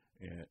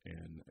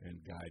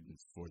 and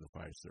guidance for the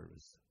fire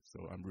service.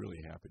 So I'm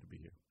really happy to be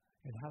here.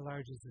 And how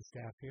large is the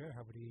staff here?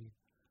 How many?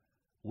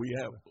 We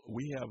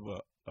have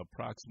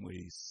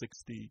approximately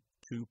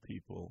 62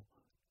 people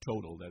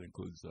total. That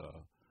includes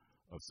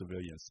of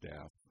civilian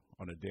staff.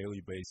 On a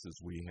daily basis,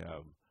 we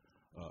have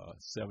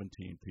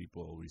 17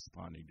 people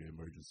responding to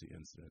emergency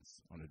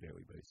incidents on a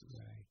daily basis.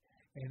 Right.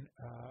 And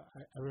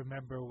I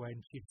remember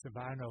when Chief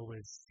Savano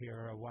was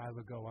here a while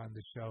ago on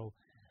the show,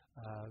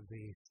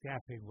 the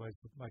staffing was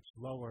much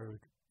lower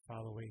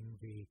following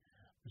the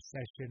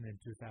recession in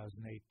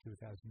 2008,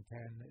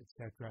 2010,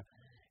 etc.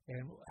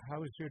 And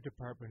how is your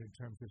department in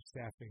terms of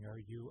staffing?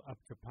 Are you up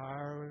to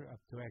par, up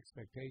to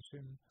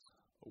expectation?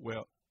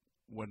 Well,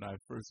 when I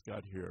first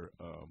got here,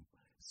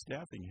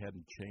 staffing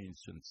hadn't changed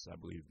since, I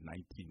believe,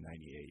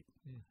 1998.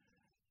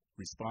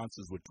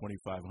 Responses were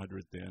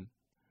 2,500 then.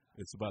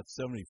 It's about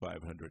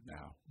 7,500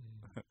 now.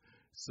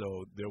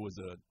 So there was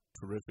a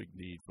terrific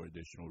need for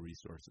additional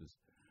resources.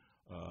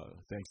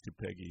 Thanks to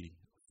Peggy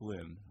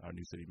Flynn, our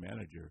new city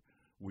manager,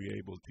 we were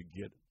able to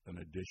get an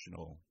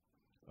additional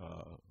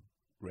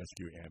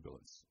rescue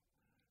ambulance.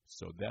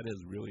 So that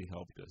has really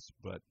helped us.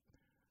 But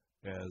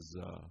as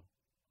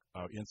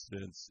our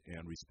incidents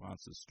and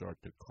responses start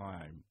to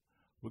climb,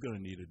 we're going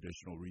to need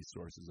additional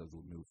resources as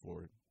we move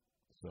forward.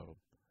 So,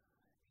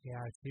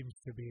 yeah, it seems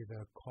to be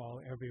the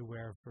call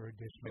everywhere for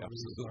additional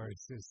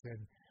resources.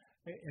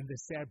 And the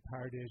sad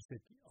part is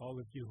that all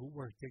of you who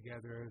work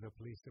together, the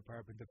police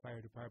department, the fire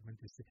department,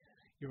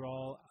 you're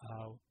all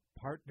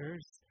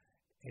partners,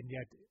 and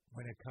yet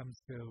when it comes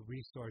to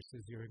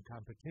resources, you're in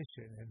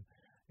competition, and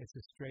it's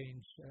a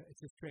strange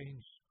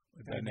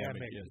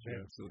dynamic. Yes,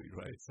 you're absolutely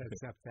right. It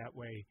sets up that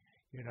way.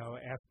 You know,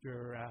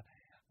 after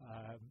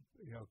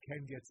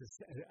Ken gets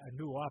a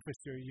new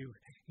officer, you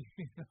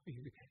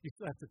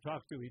still have to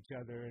talk to each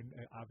other and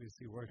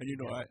obviously work. And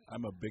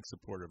I'm a big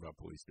supporter of our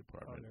police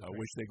department. I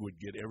wish they would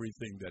get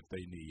everything that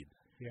they need.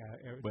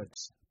 Yeah,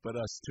 but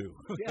us too.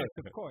 Yes,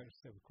 of course,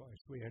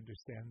 we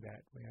understand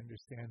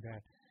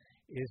that.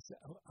 Is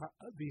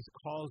these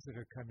calls that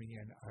are coming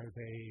in, are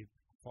they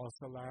false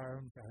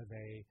alarms? Are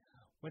they?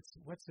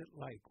 What's it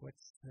like?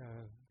 What's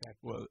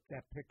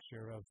that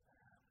picture of?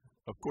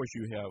 Of course,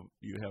 you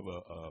have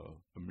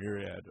a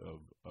myriad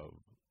of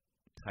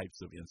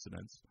types of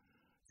incidents,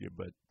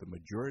 but the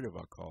majority of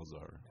our calls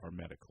are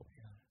medical,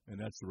 and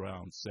that's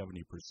around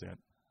 70%.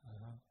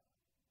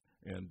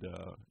 And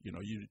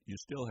you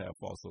still have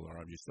false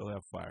alarms, you still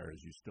have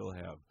fires, you still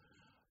have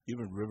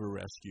even river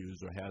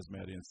rescues or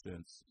hazmat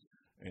incidents,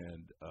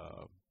 and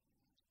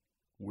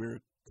we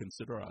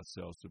consider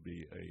ourselves to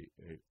be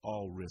a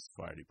all-risk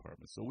fire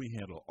department. So we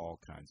handle all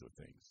kinds of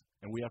things,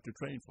 and we have to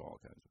train for all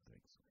kinds of things.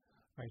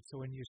 Right. So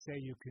when you say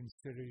you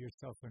consider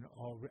yourself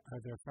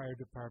are there fire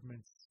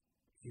departments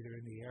either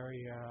in the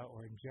area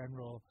or in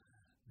general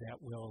that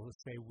will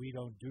say we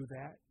don't do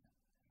that?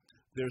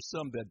 There's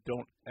some that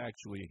don't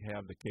actually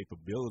have the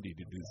capability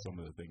to do some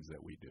of the things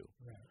that we do.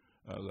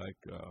 Right. Like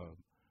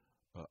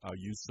our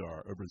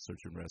USAR, Urban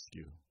Search and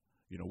Rescue.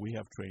 We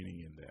have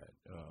training in that.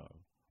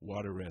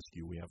 Water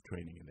rescue, we have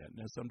training in that.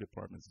 And some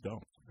departments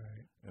don't.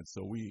 Right. And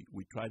so we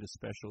try to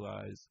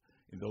specialize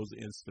in those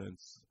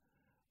instances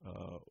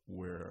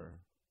where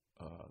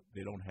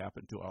they don't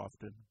happen too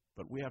often,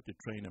 but we have to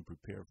train and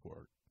prepare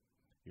for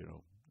it,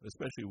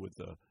 especially with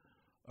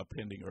a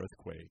pending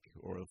earthquake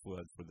or a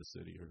flood for the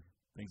city or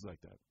things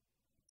like that.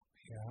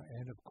 Yeah,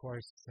 and of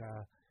course,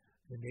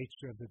 the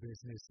nature of the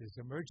business is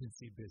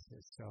emergency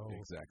business. So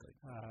exactly,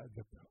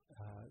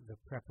 the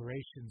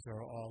preparations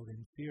are all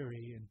in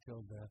theory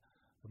until the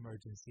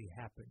emergency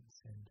happens,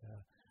 and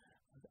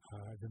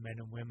the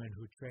men and women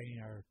who train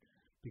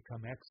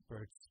become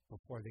experts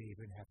before they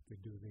even have to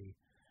do the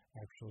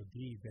actual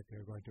deed that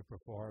they're going to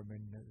perform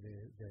and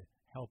the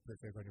help that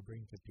they're going to bring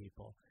to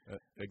people.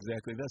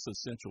 Exactly. That's an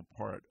essential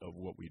part of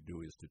what we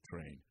do, is to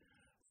train,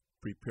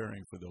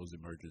 preparing for those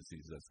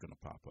emergencies that's going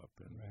to pop up.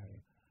 And right.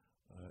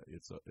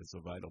 It's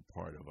a vital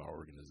part of our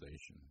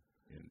organization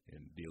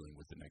in dealing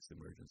with the next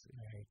emergency.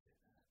 Right.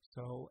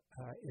 So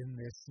in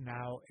this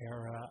now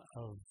era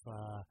of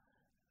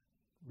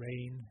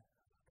rain,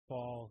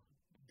 fall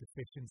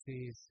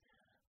deficiencies,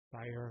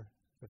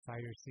 the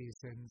fire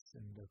seasons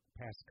in the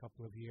past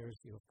couple of years,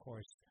 of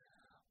course,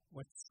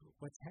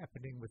 what's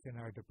happening within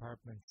our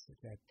departments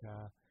that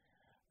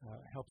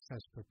helps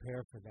us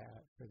prepare for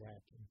that?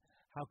 And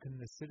how can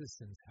the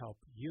citizens help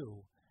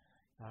you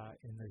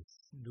in this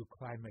new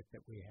climate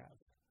that we have?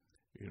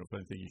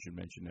 Funny thing, you should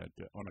mention that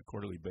on a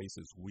quarterly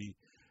basis, we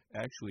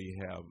actually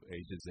have a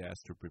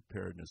disaster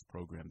preparedness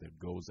program that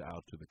goes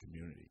out to the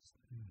communities.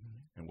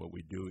 Mm-hmm. And what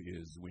we do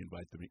is we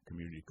invite the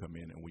community to come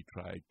in, and we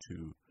try to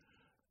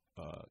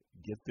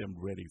get them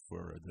ready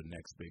for the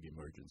next big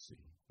emergency,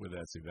 whether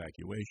that's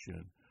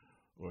evacuation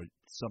or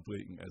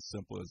something as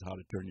simple as how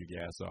to turn your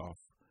gas off,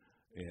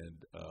 and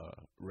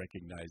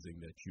recognizing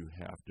that you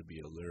have to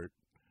be alert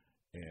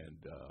and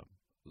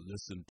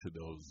listen to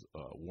those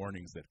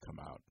warnings that come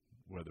out,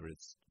 whether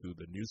it's through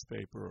the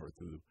newspaper or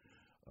through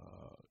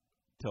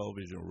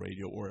television or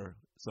radio or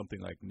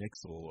something like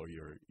Nixle or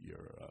your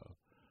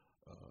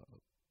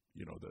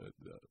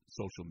the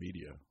social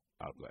media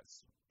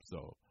outlets.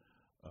 So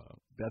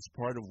that's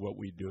part of what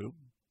we do.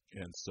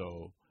 And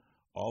so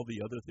all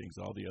the other things,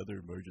 all the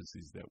other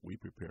emergencies that we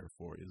prepare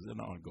for is an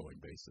ongoing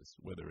basis,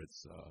 whether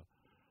it's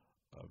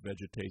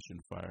vegetation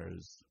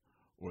fires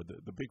or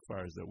the big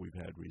fires that we've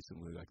had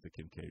recently, like the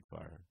Kincaid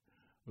fire.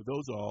 But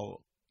those are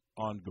all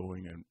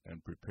ongoing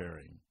and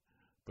preparing.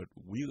 But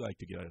we like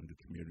to get out into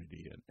the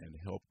community and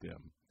help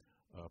them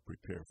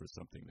prepare for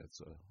something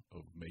that's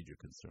of major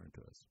concern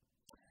to us.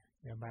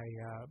 Yeah,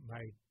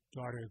 my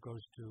daughter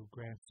goes to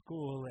Grant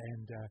School,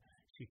 and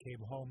she came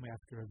home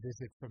after a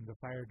visit from the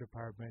fire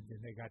department, and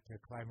they got to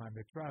climb on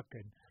the truck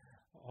and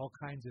all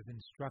kinds of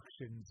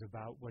instructions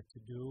about what to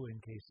do in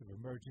case of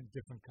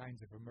different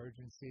kinds of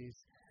emergencies.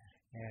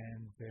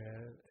 And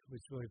it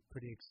was really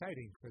pretty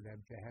exciting for them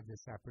to have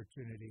this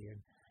opportunity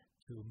and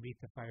to meet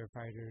the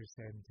firefighters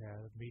and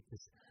meet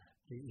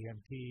the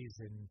EMTs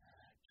and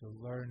to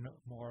learn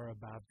more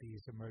about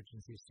these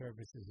emergency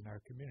services in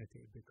our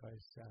community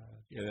because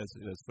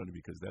that's funny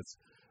because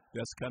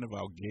that's kind of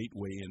our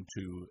gateway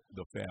into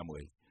the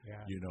family.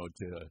 Yeah.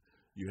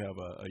 You have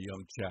a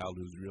young child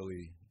who's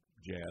really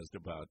jazzed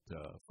about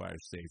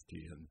fire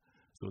safety, and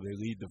so they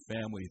lead the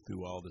family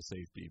through all the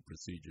safety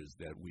procedures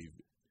that we've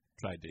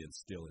tried to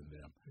instill in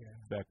them. Yeah.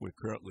 In fact, we're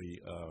currently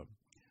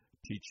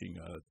teaching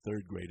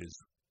third graders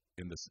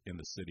in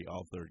the city,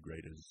 all third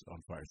graders,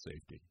 on fire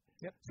safety.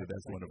 Yep. So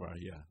that's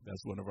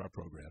one of our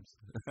programs.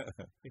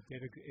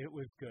 It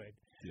was good.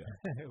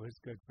 Yeah. It was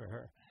good for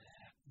her.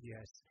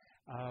 Yes.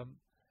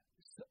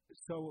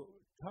 So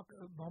talk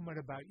a moment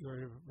about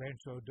your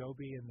Rancho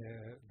Adobe and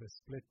the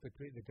split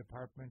between the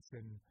departments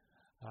and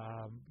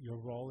your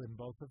role in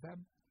both of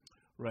them.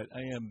 Right.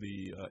 I am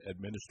the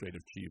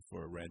administrative chief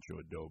for Rancho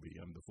Adobe.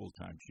 I'm the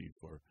full-time chief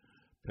for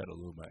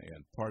Petaluma,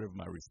 and part of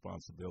my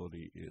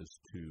responsibility is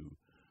to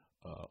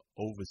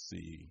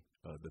oversee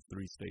the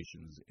 3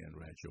 stations in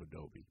Rancho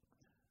Adobe.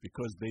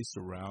 Because they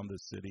surround the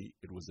city,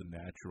 it was a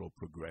natural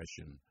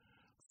progression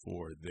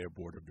for their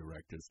board of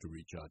directors to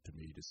reach out to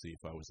me to see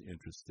if I was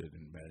interested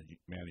in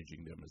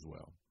managing them as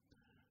well.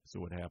 So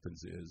what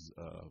happens is,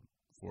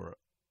 for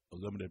a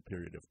limited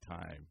period of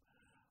time,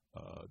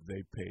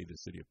 they pay the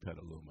city of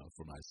Petaluma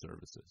for my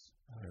services.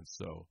 And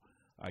so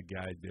I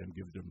guide them,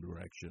 give them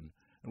direction.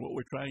 And what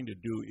we're trying to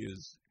do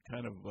is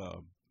kind of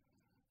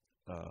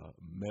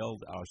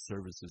meld our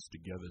services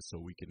together so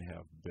we can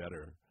have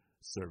better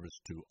service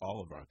to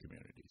all of our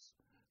communities,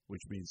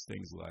 which means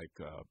things like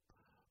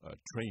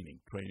training.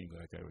 Training,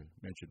 like I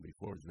mentioned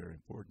before, is very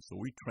important. So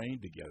we train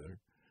together.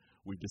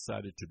 We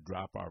decided to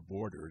drop our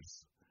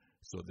borders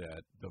so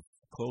that the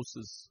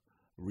closest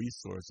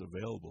resource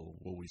available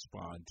will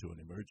respond to an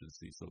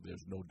emergency, so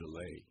there's no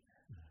delay.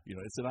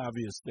 It's an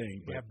obvious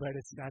thing, but but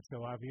it's not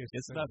so obvious.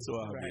 It's not so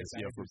obvious,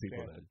 right, for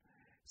people.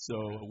 So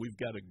we've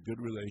got a good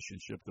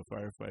relationship. The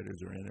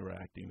firefighters are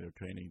interacting, they're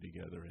training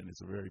together, and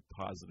it's a very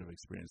positive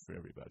experience for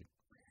everybody.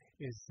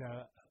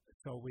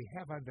 So we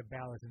have on the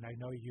ballot, and I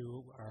know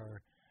you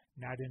are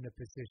not in a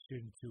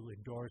position to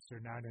endorse or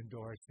not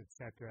endorse,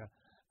 etc.,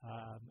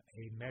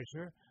 a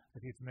measure. I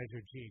think it's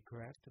Measure G,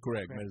 correct?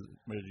 Correct.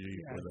 Measure G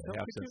for the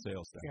absent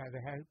sales tax.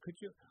 Yeah, could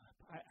you?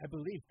 I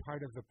believe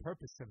part of the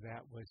purpose of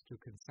that was to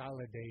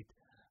consolidate,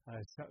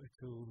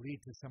 to lead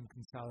to some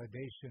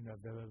consolidation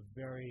of the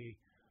very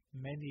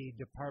many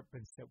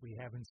departments that we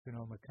have in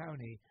Sonoma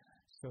County,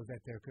 so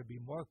that there could be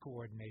more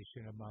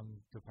coordination among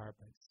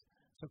departments.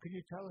 So, can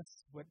you tell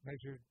us what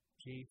Measure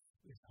G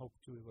is hoped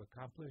to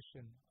accomplish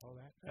and all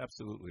that?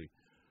 Absolutely.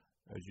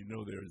 As you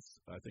know,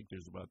 I think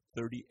there's about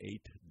 38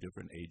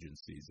 different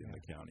agencies in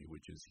the county,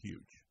 which is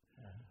huge.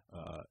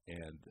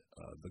 And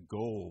the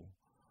goal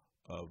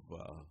of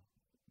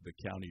the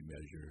county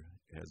measure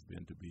has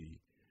been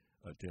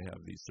to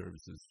have these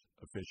services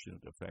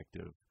efficient,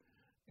 effective,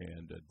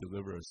 and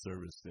deliver a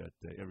service that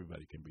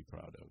everybody can be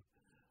proud of.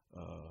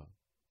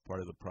 Part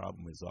of the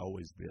problem has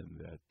always been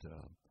that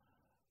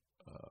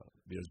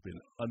there's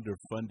been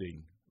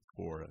underfunding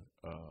for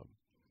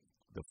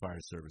the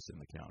fire service in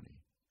the county.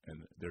 And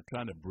they're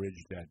trying to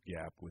bridge that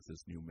gap with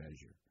this new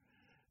measure.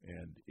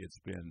 And it's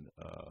been,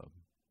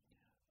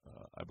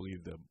 I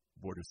believe the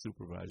Board of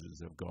Supervisors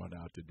have gone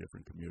out to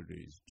different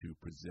communities to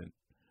present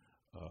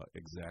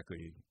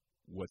exactly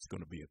what's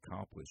going to be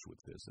accomplished with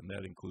this. And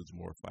that includes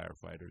more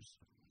firefighters.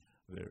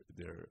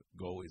 Their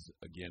goal is,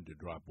 again, to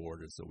drop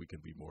borders so we can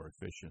be more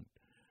efficient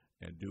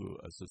and do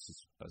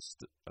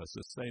a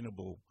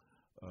sustainable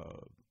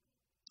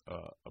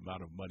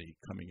amount of money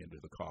coming into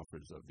the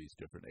coffers of these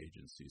different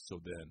agencies, so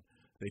then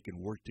they can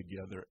work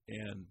together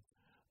and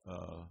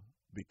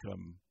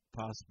become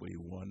possibly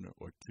 1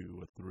 or 2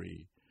 or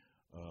 3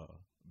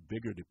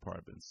 bigger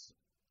departments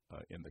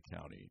in the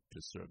county to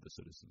serve the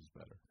citizens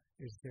better.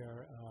 Is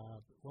there,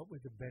 what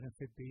would the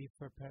benefit be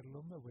for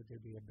Petaluma? Would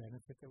there be a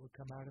benefit that would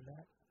come out of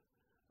that?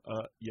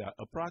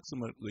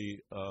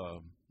 Approximately,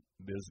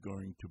 there's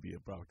going to be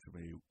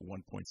approximately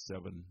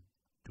 $1.7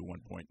 to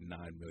 $1.9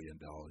 million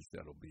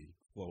that'll be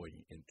flowing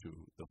into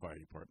the fire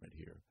department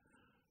here,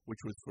 which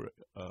was for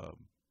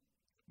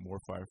more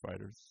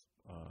firefighters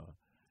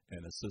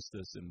and assist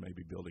us in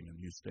maybe building a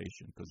new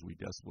station, because we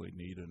desperately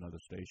need another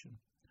station,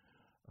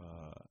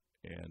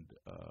 and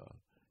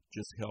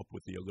just help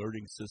with the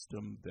alerting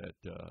system that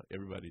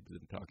everybody's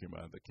been talking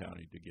about in the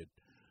county to get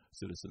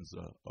citizens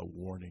a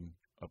warning,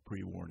 a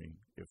pre-warning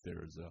if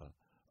there's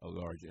a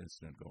large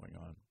incident going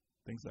on,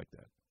 things like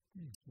that.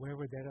 Where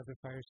would that other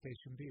fire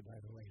station be, by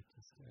the way?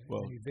 Just,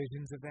 well, any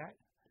visions of that?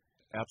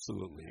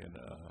 Absolutely,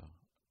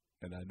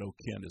 and I know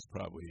Ken is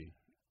probably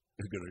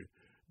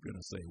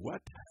gonna say what,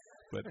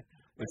 but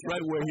it's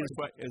right where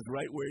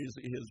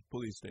his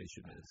police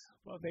station is.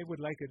 Well, they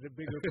would like a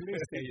bigger police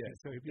station, Yeah,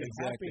 so he'd be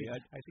exactly.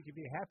 happy. I think he'd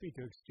be happy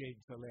to exchange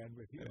the land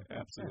with you.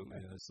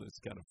 Absolutely, it's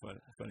kind of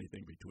funny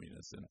thing between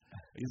us, and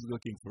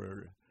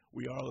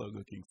we all are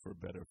looking for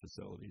better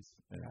facilities,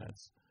 and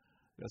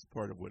that's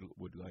part of what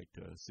we'd like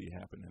to see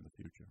happen in the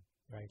future.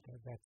 Right.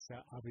 That's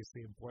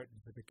obviously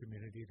important for the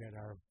community that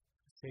our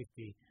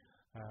safety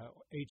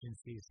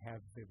agencies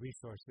have the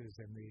resources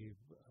and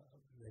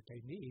that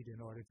they need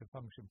in order to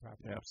function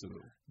properly.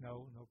 Absolutely.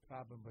 No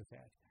problem with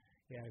that.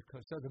 Yeah,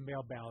 so the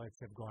mail ballots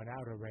have gone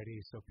out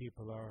already, so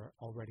people are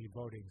already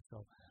voting.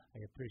 So I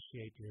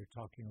appreciate your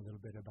talking a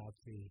little bit about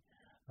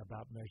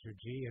Measure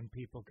G, and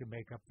people can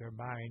make up their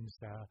minds.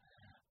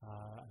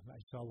 I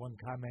saw one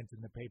comment in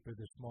the paper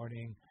this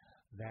morning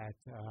that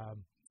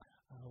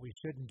we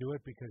shouldn't do it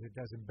because it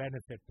doesn't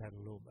benefit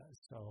Petaluma.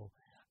 So,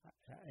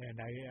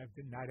 and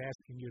I'm not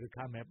asking you to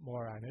comment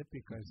more on it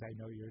because I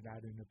know you're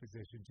not in a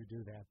position to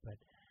do that, but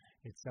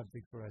it's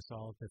something for us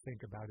all to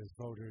think about as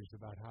voters,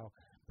 about how,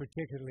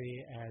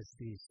 particularly as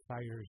these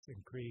fires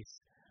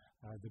increase,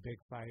 the big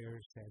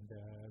fires and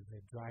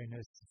the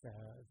dryness,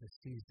 the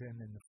season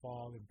in the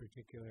fall in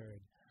particular,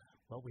 and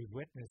what we've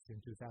witnessed in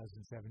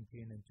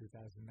 2017 and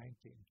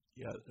 2019.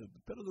 Yeah, the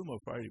Petaluma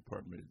Fire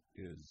Department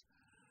is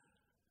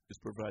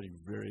providing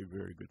very,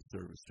 very good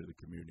service to the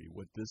community.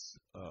 What this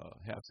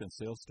half-cent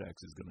sales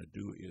tax is going to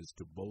do is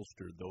to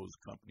bolster those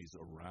companies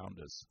around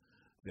us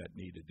that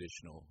need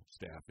additional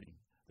staffing.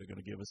 They're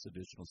going to give us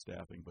additional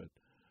staffing, but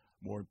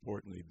more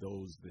importantly,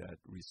 those that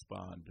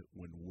respond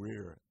when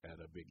we're at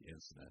a big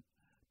incident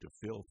to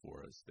fill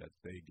for us, that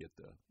they get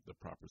the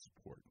proper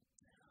support.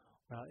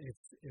 Well,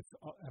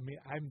 I'm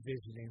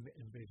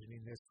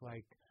envisioning this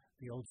like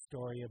the old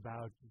story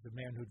about the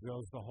man who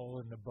drills the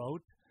hole in the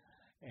boat,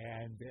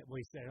 and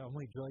we said,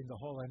 only drilling the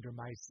hole under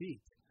my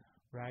seat,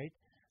 right?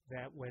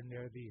 That when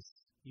there are these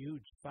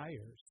huge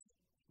fires,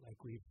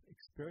 like we've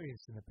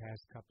experienced in the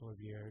past couple of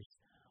years,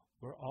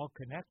 we're all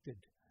connected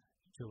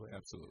to it.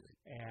 Absolutely.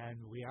 And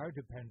we are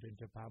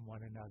dependent upon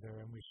one another,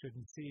 and we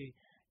shouldn't see,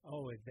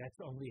 that's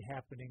only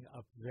happening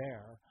up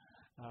there,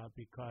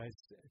 because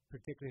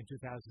particularly in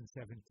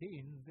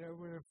 2017, there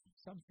were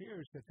some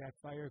fears that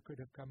fire could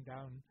have come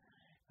down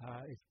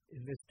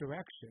in this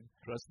direction.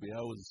 Trust me,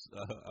 I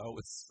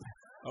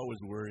was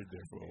worried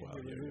there for a while.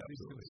 You were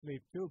losing some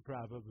sleep too,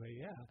 probably.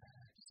 Yeah.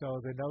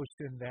 So the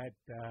notion that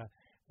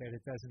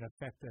it doesn't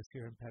affect us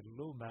here in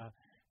Petaluma,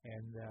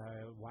 and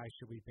why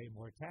should we pay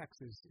more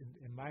taxes?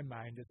 In my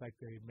mind, it's like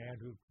the man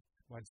who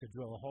wants to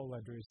drill a hole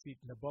under his seat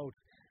in the boat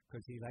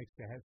because he likes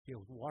to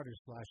feel water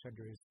slosh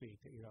under his feet.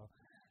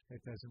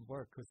 It doesn't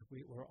work because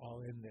we're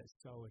all in this.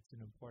 So it's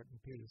an important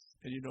piece.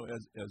 And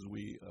as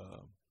we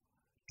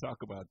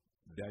talk about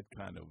that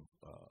kind of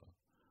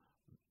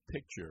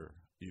picture,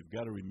 you've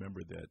got to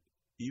remember that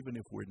even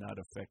if we're not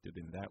affected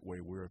in that way,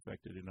 we're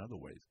affected in other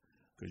ways,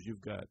 because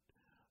you've got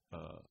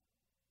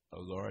a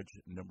large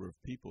number of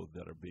people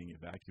that are being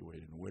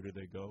evacuated. And where do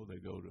they go? They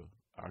go to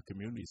our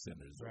community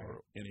centers, right,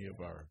 or any of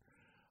our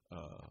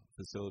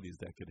facilities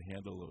that could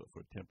handle it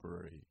for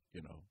temporary,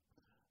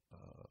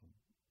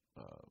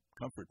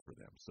 comfort for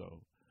them.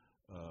 So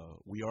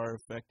we are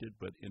affected,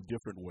 but in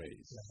different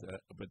ways. Yeah.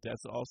 But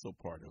that's also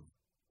part of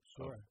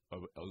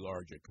a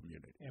larger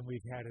community. And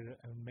we've had an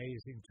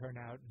amazing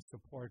turnout and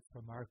support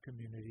from our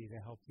community to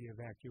help the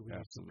evacuees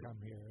to come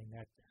here, and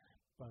that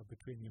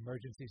between the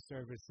emergency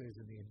services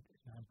and the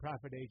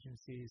nonprofit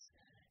agencies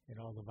and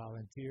all the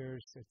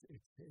volunteers,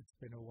 it's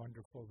been a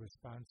wonderful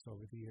response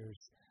over the years.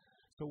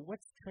 So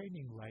what's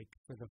training like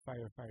for the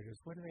firefighters?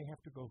 What do they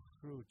have to go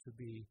through to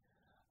be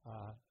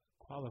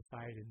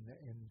qualified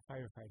in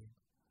firefighting?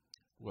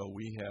 Well,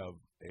 we have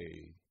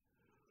a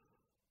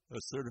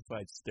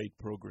certified state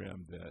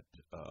program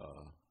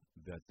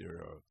that there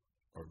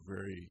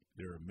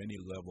are many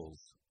levels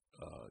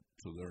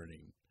to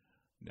learning,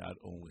 not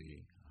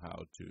only how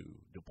to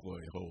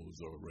deploy hose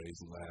or raise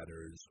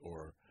ladders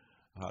or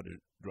how to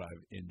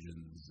drive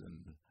engines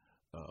and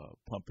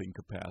pumping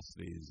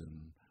capacities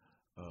and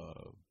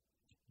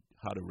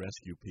how to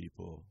rescue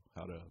people,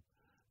 how to,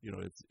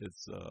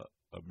 it's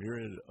a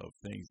myriad of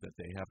things that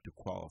they have to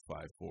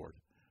qualify for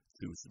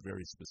through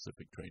very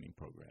specific training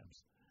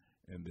programs.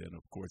 And then,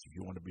 of course, if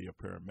you want to be a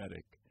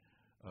paramedic,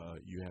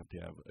 you have to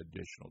have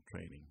additional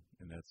training,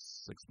 and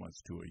that's 6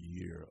 months to a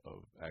year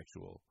of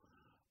actual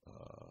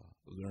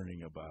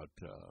learning about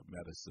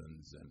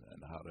medicines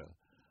and how to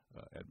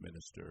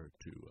administer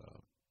to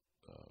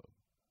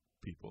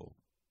people,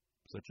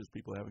 such as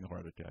people having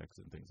heart attacks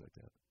and things like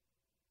that.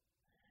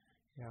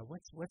 Yeah,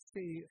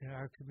 in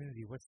our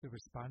community, what's the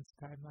response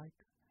time like?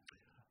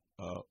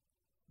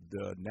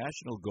 The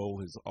national goal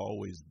has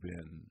always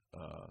been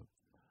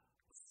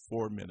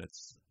 4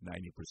 minutes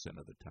 90%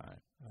 of the time.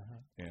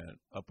 Uh-huh. And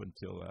up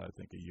until, I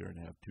think, a year and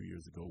a half, 2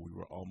 years ago, we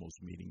were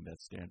almost meeting that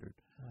standard.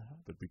 Uh-huh.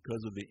 But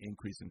because of the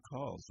increase in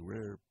calls,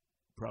 we're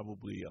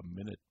probably a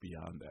minute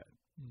beyond that.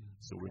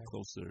 So we're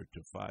closer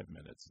to 5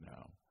 minutes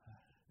now.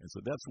 And so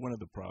that's one of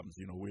the problems.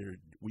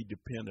 We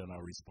depend on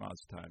our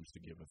response times to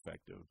give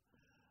effective,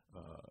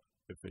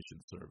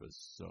 efficient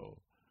service. So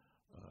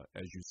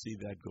as you see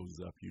that goes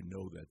up,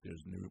 that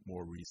there's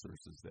more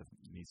resources that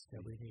needs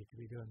to we need to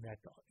be doing that.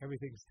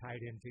 Everything's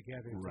tied in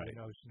together to the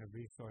notion of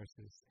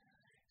resources.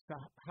 So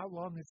how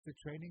long is the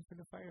training for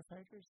the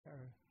firefighters?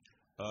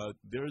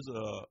 There's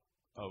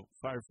a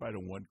Firefighter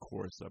 1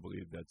 course, I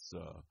believe that's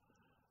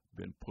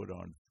been put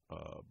on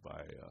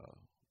by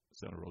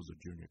Santa Rosa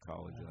Junior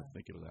College. I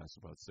think it'll last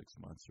about 6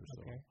 months or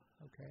so.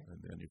 Okay.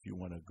 And then if you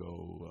want to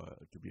go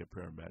to be a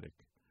paramedic,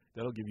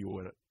 that'll give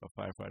you a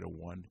Firefighter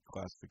 1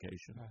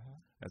 classification.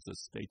 That's a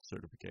state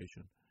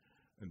certification.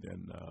 And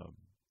then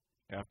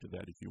after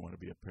that, if you want to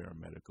be a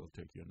paramedic, it'll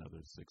take you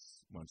another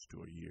 6 months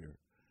to a year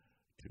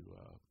to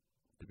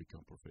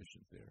become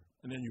proficient there.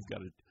 And then you've got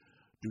to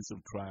do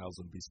some trials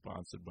and be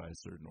sponsored by a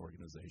certain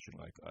organization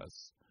like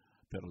us.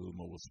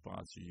 Petaluma will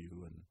sponsor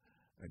you, and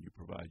you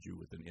provide you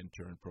with an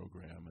intern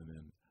program, and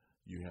then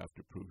you have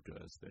to prove to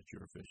us that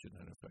you're efficient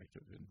and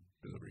effective in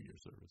delivering your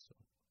service. So.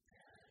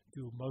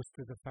 Do most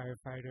of the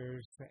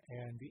firefighters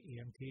and the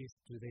EMTs,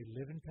 do they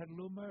live in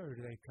Petaluma, or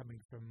are they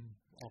coming from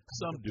all kinds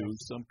Some of do.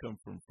 places? Some come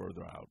from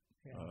further out.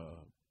 Yeah.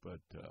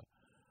 But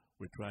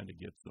we're trying to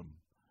get some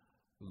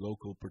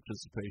local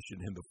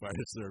participation in the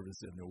fire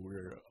service, and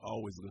we're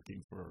always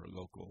looking for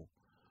local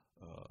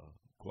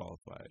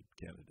qualified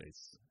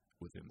candidates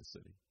within the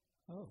city.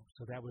 Oh,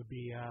 so that would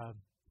be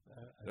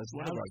that's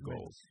one of our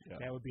goals. Yeah.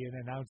 That would be an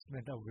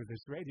announcement over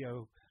this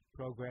radio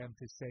program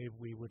to say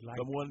we would like.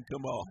 Come one,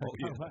 come all.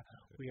 Yeah.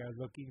 We are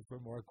looking for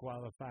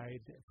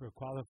qualified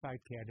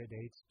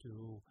candidates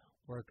to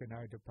work in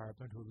our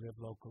department who live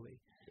locally.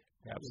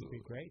 That Absolutely. would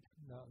be great.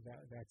 No,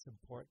 that's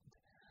important.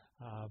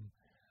 I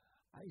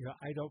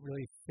don't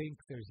really think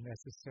there's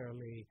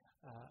necessarily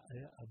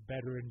a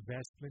better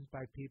investment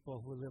by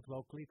people who live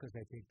locally, because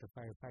I think the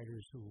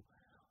firefighters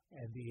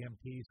and the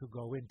EMTs who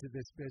go into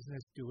this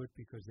business do it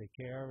because they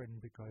care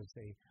and because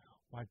they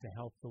want to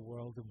help the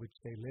world in which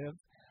they live.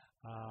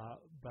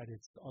 But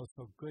it's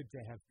also good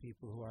to have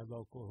people who are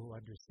local, who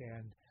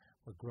understand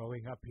what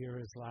growing up here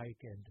is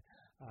like, and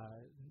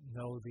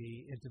know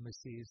the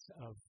intimacies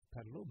of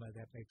Petaluma.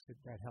 That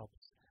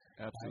helps.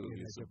 Absolutely.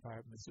 In the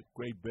department. It's a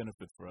great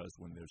benefit for us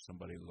when there's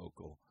somebody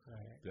local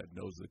Right. that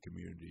knows the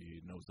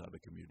community, knows how the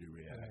community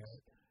reacts,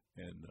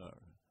 Right. and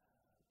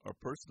are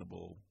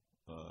personable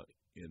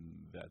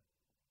in that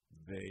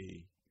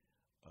they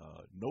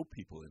know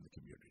people in the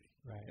community.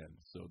 Right. And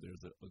so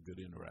there's a good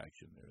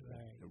interaction there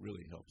that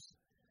really helps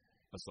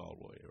us all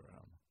the way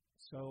around.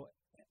 So,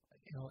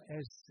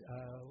 as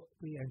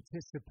we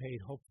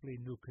anticipate hopefully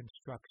new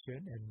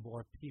construction and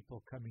more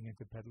people coming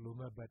into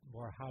Petaluma, but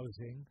more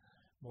housing,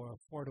 more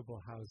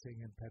affordable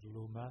housing in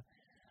Petaluma,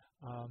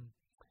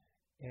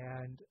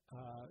 and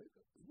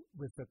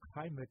with the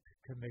Climate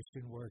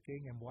Commission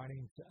working and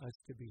wanting us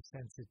to be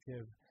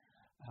sensitive,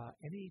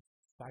 any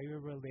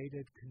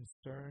fire-related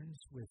concerns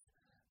with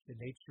the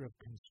nature of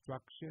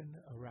construction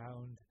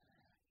around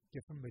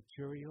different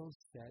materials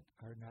that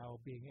are now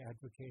being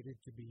advocated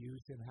to be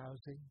used in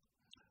housing?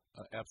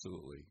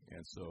 Absolutely.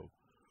 And so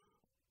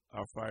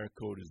our fire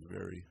code is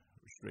very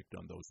strict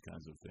on those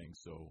kinds of things.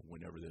 So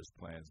whenever there's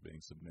plans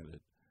being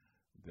submitted,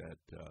 that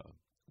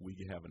we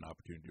have an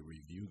opportunity to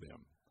review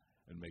them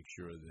and make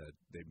sure that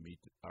they meet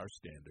our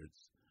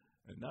standards.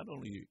 And not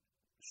only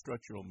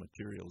structural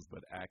materials,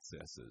 but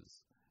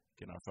accesses.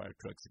 Can our fire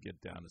trucks get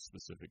down a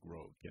specific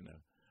road? Can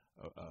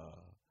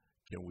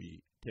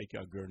we take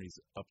our gurneys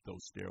up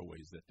those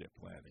stairways that they're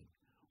planning?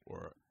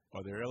 Or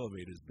are their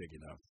elevators big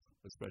enough,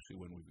 especially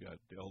when we've got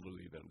the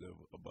elderly that live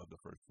above the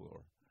first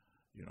floor?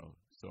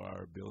 So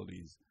our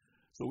abilities.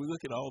 So we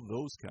look at all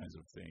those kinds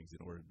of things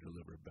in order to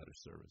deliver a better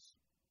service.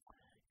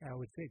 I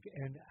would think.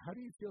 And how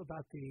do you feel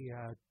about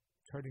the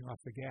turning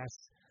off the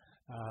gas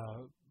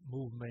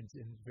movement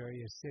in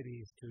various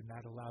cities to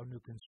not allow new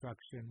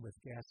construction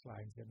with gas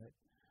lines in it?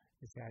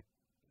 Is that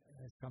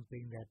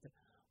something that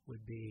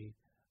would be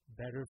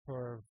better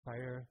for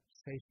fire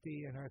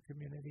safety in our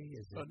community?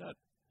 Is it?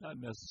 Not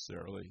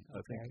necessarily.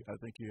 Okay. I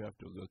think you have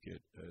to look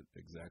at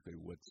exactly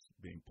what's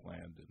being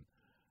planned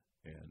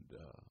and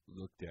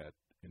looked at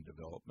in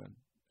development,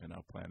 and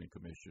our planning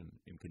commission,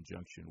 in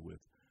conjunction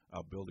with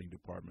our building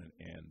department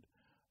and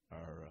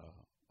our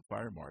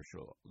fire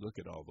marshal, look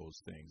at all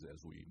those things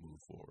as we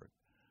move forward.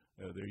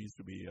 There used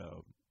to be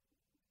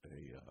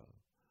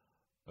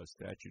a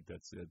statute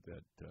that said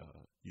that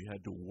you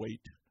had to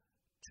wait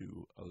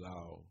to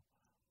allow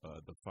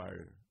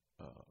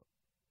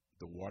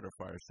the water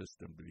fire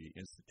system to be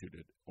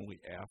instituted only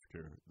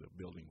after the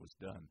building was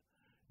done.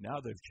 Now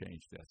they've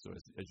changed that. So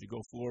as you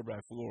go floor by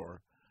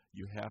floor,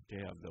 you have to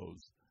have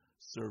those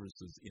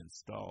services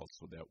installed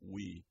so that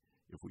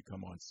if we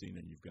come on scene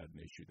and you've got an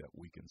issue, that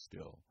we can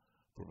still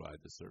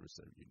provide the service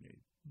that you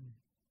need.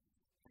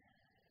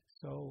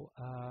 So,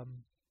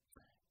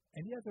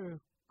 any other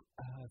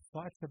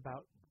thoughts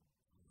about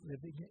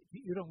living?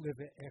 You don't live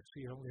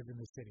in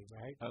the city,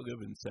 right? I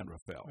live in San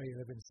Rafael. Oh, you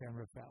live in San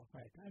Rafael,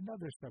 right?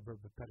 Another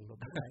suburb of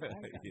Petaluma.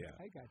 Right?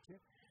 I got you.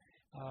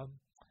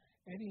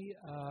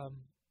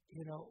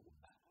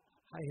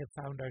 I have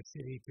found our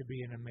city to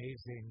be an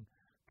amazing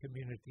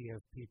community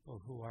of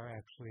people who are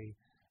actually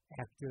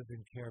active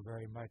and care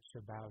very much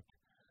about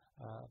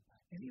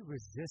any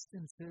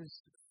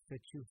resistances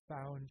that you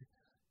found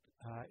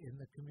in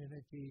the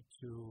community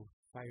to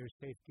fire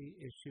safety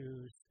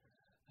issues.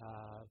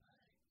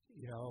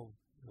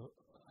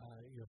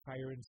 your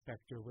fire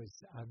inspector was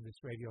on this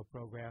radio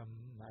program.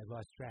 I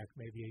lost track,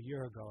 maybe a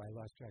year ago. I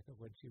lost track of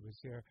when she was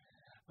here,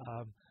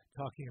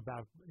 talking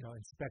about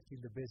inspecting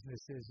the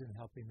businesses and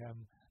helping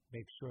them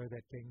make sure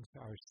that things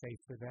are safe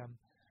for them.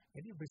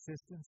 Any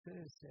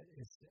resistances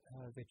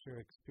that you're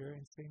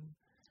experiencing?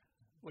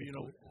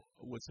 Well,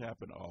 what's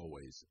happened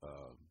always.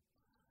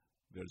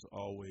 There's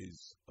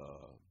always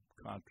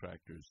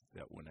contractors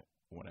that want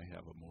to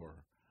have a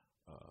more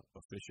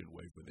efficient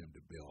way for them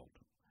to build,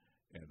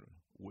 and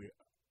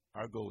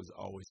our goal is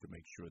always to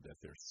make sure that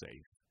they're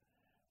safe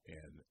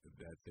and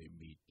that they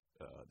meet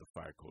the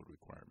fire code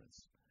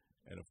requirements.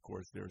 And of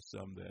course, there are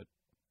some that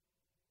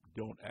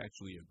don't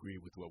actually agree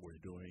with what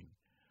we're doing,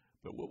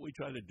 but what we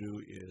try to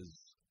do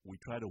is we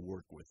try to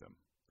work with them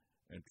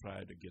and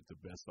try to get the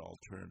best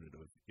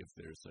alternative if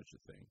there's such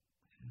a thing.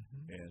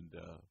 Mm-hmm. And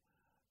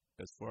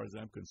as far as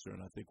I'm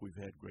concerned, I think we've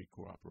had great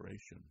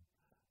cooperation.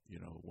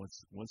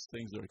 Once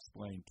things are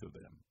explained to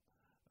them.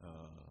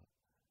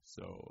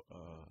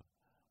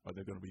 Are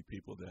there going to be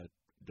people that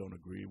don't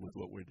agree with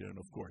what we're doing?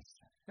 Of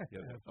course.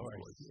 Yeah, of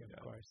course, yes.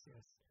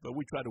 But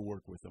we try to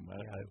work with them.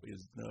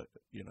 It's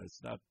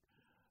not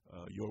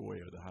your way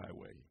or the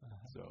highway.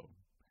 Uh-huh. So.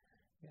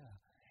 Yeah.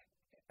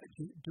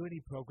 Do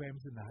any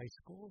programs in the high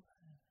school?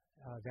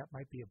 That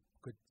might be a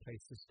good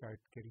place to start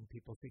getting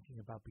people thinking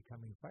about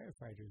becoming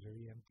firefighters or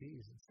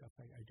EMTs and stuff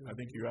like that. I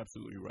think you're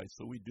absolutely right.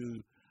 So we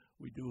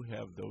do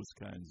have those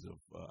kinds of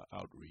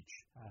outreach,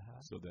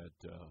 so that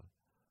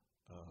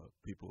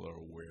people are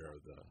aware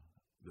of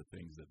the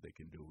things that they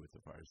can do with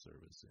the fire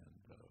service,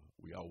 and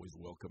we always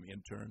welcome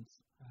interns.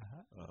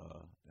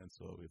 And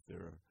so if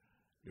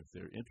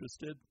they're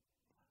interested,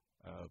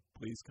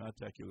 please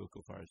contact your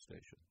local fire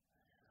station.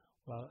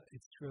 Well,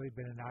 it's really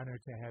been an honor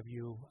to have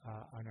you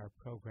on our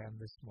program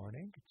this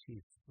morning,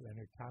 Chief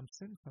Leonard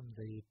Thompson from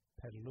the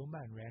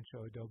Petaluma and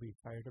Rancho Adobe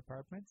Fire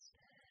Departments.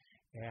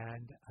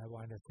 And I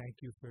want to thank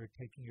you for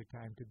taking your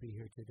time to be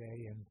here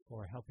today and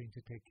for helping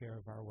to take care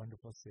of our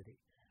wonderful city.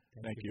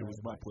 Thank you. It was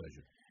my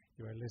pleasure.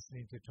 You are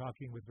listening to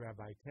Talking with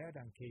Rabbi Ted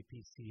on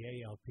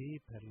KPCA-LP,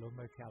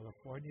 Petaluma,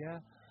 California.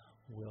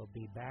 We'll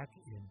be back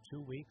in 2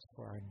 weeks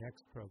for our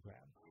next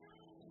program.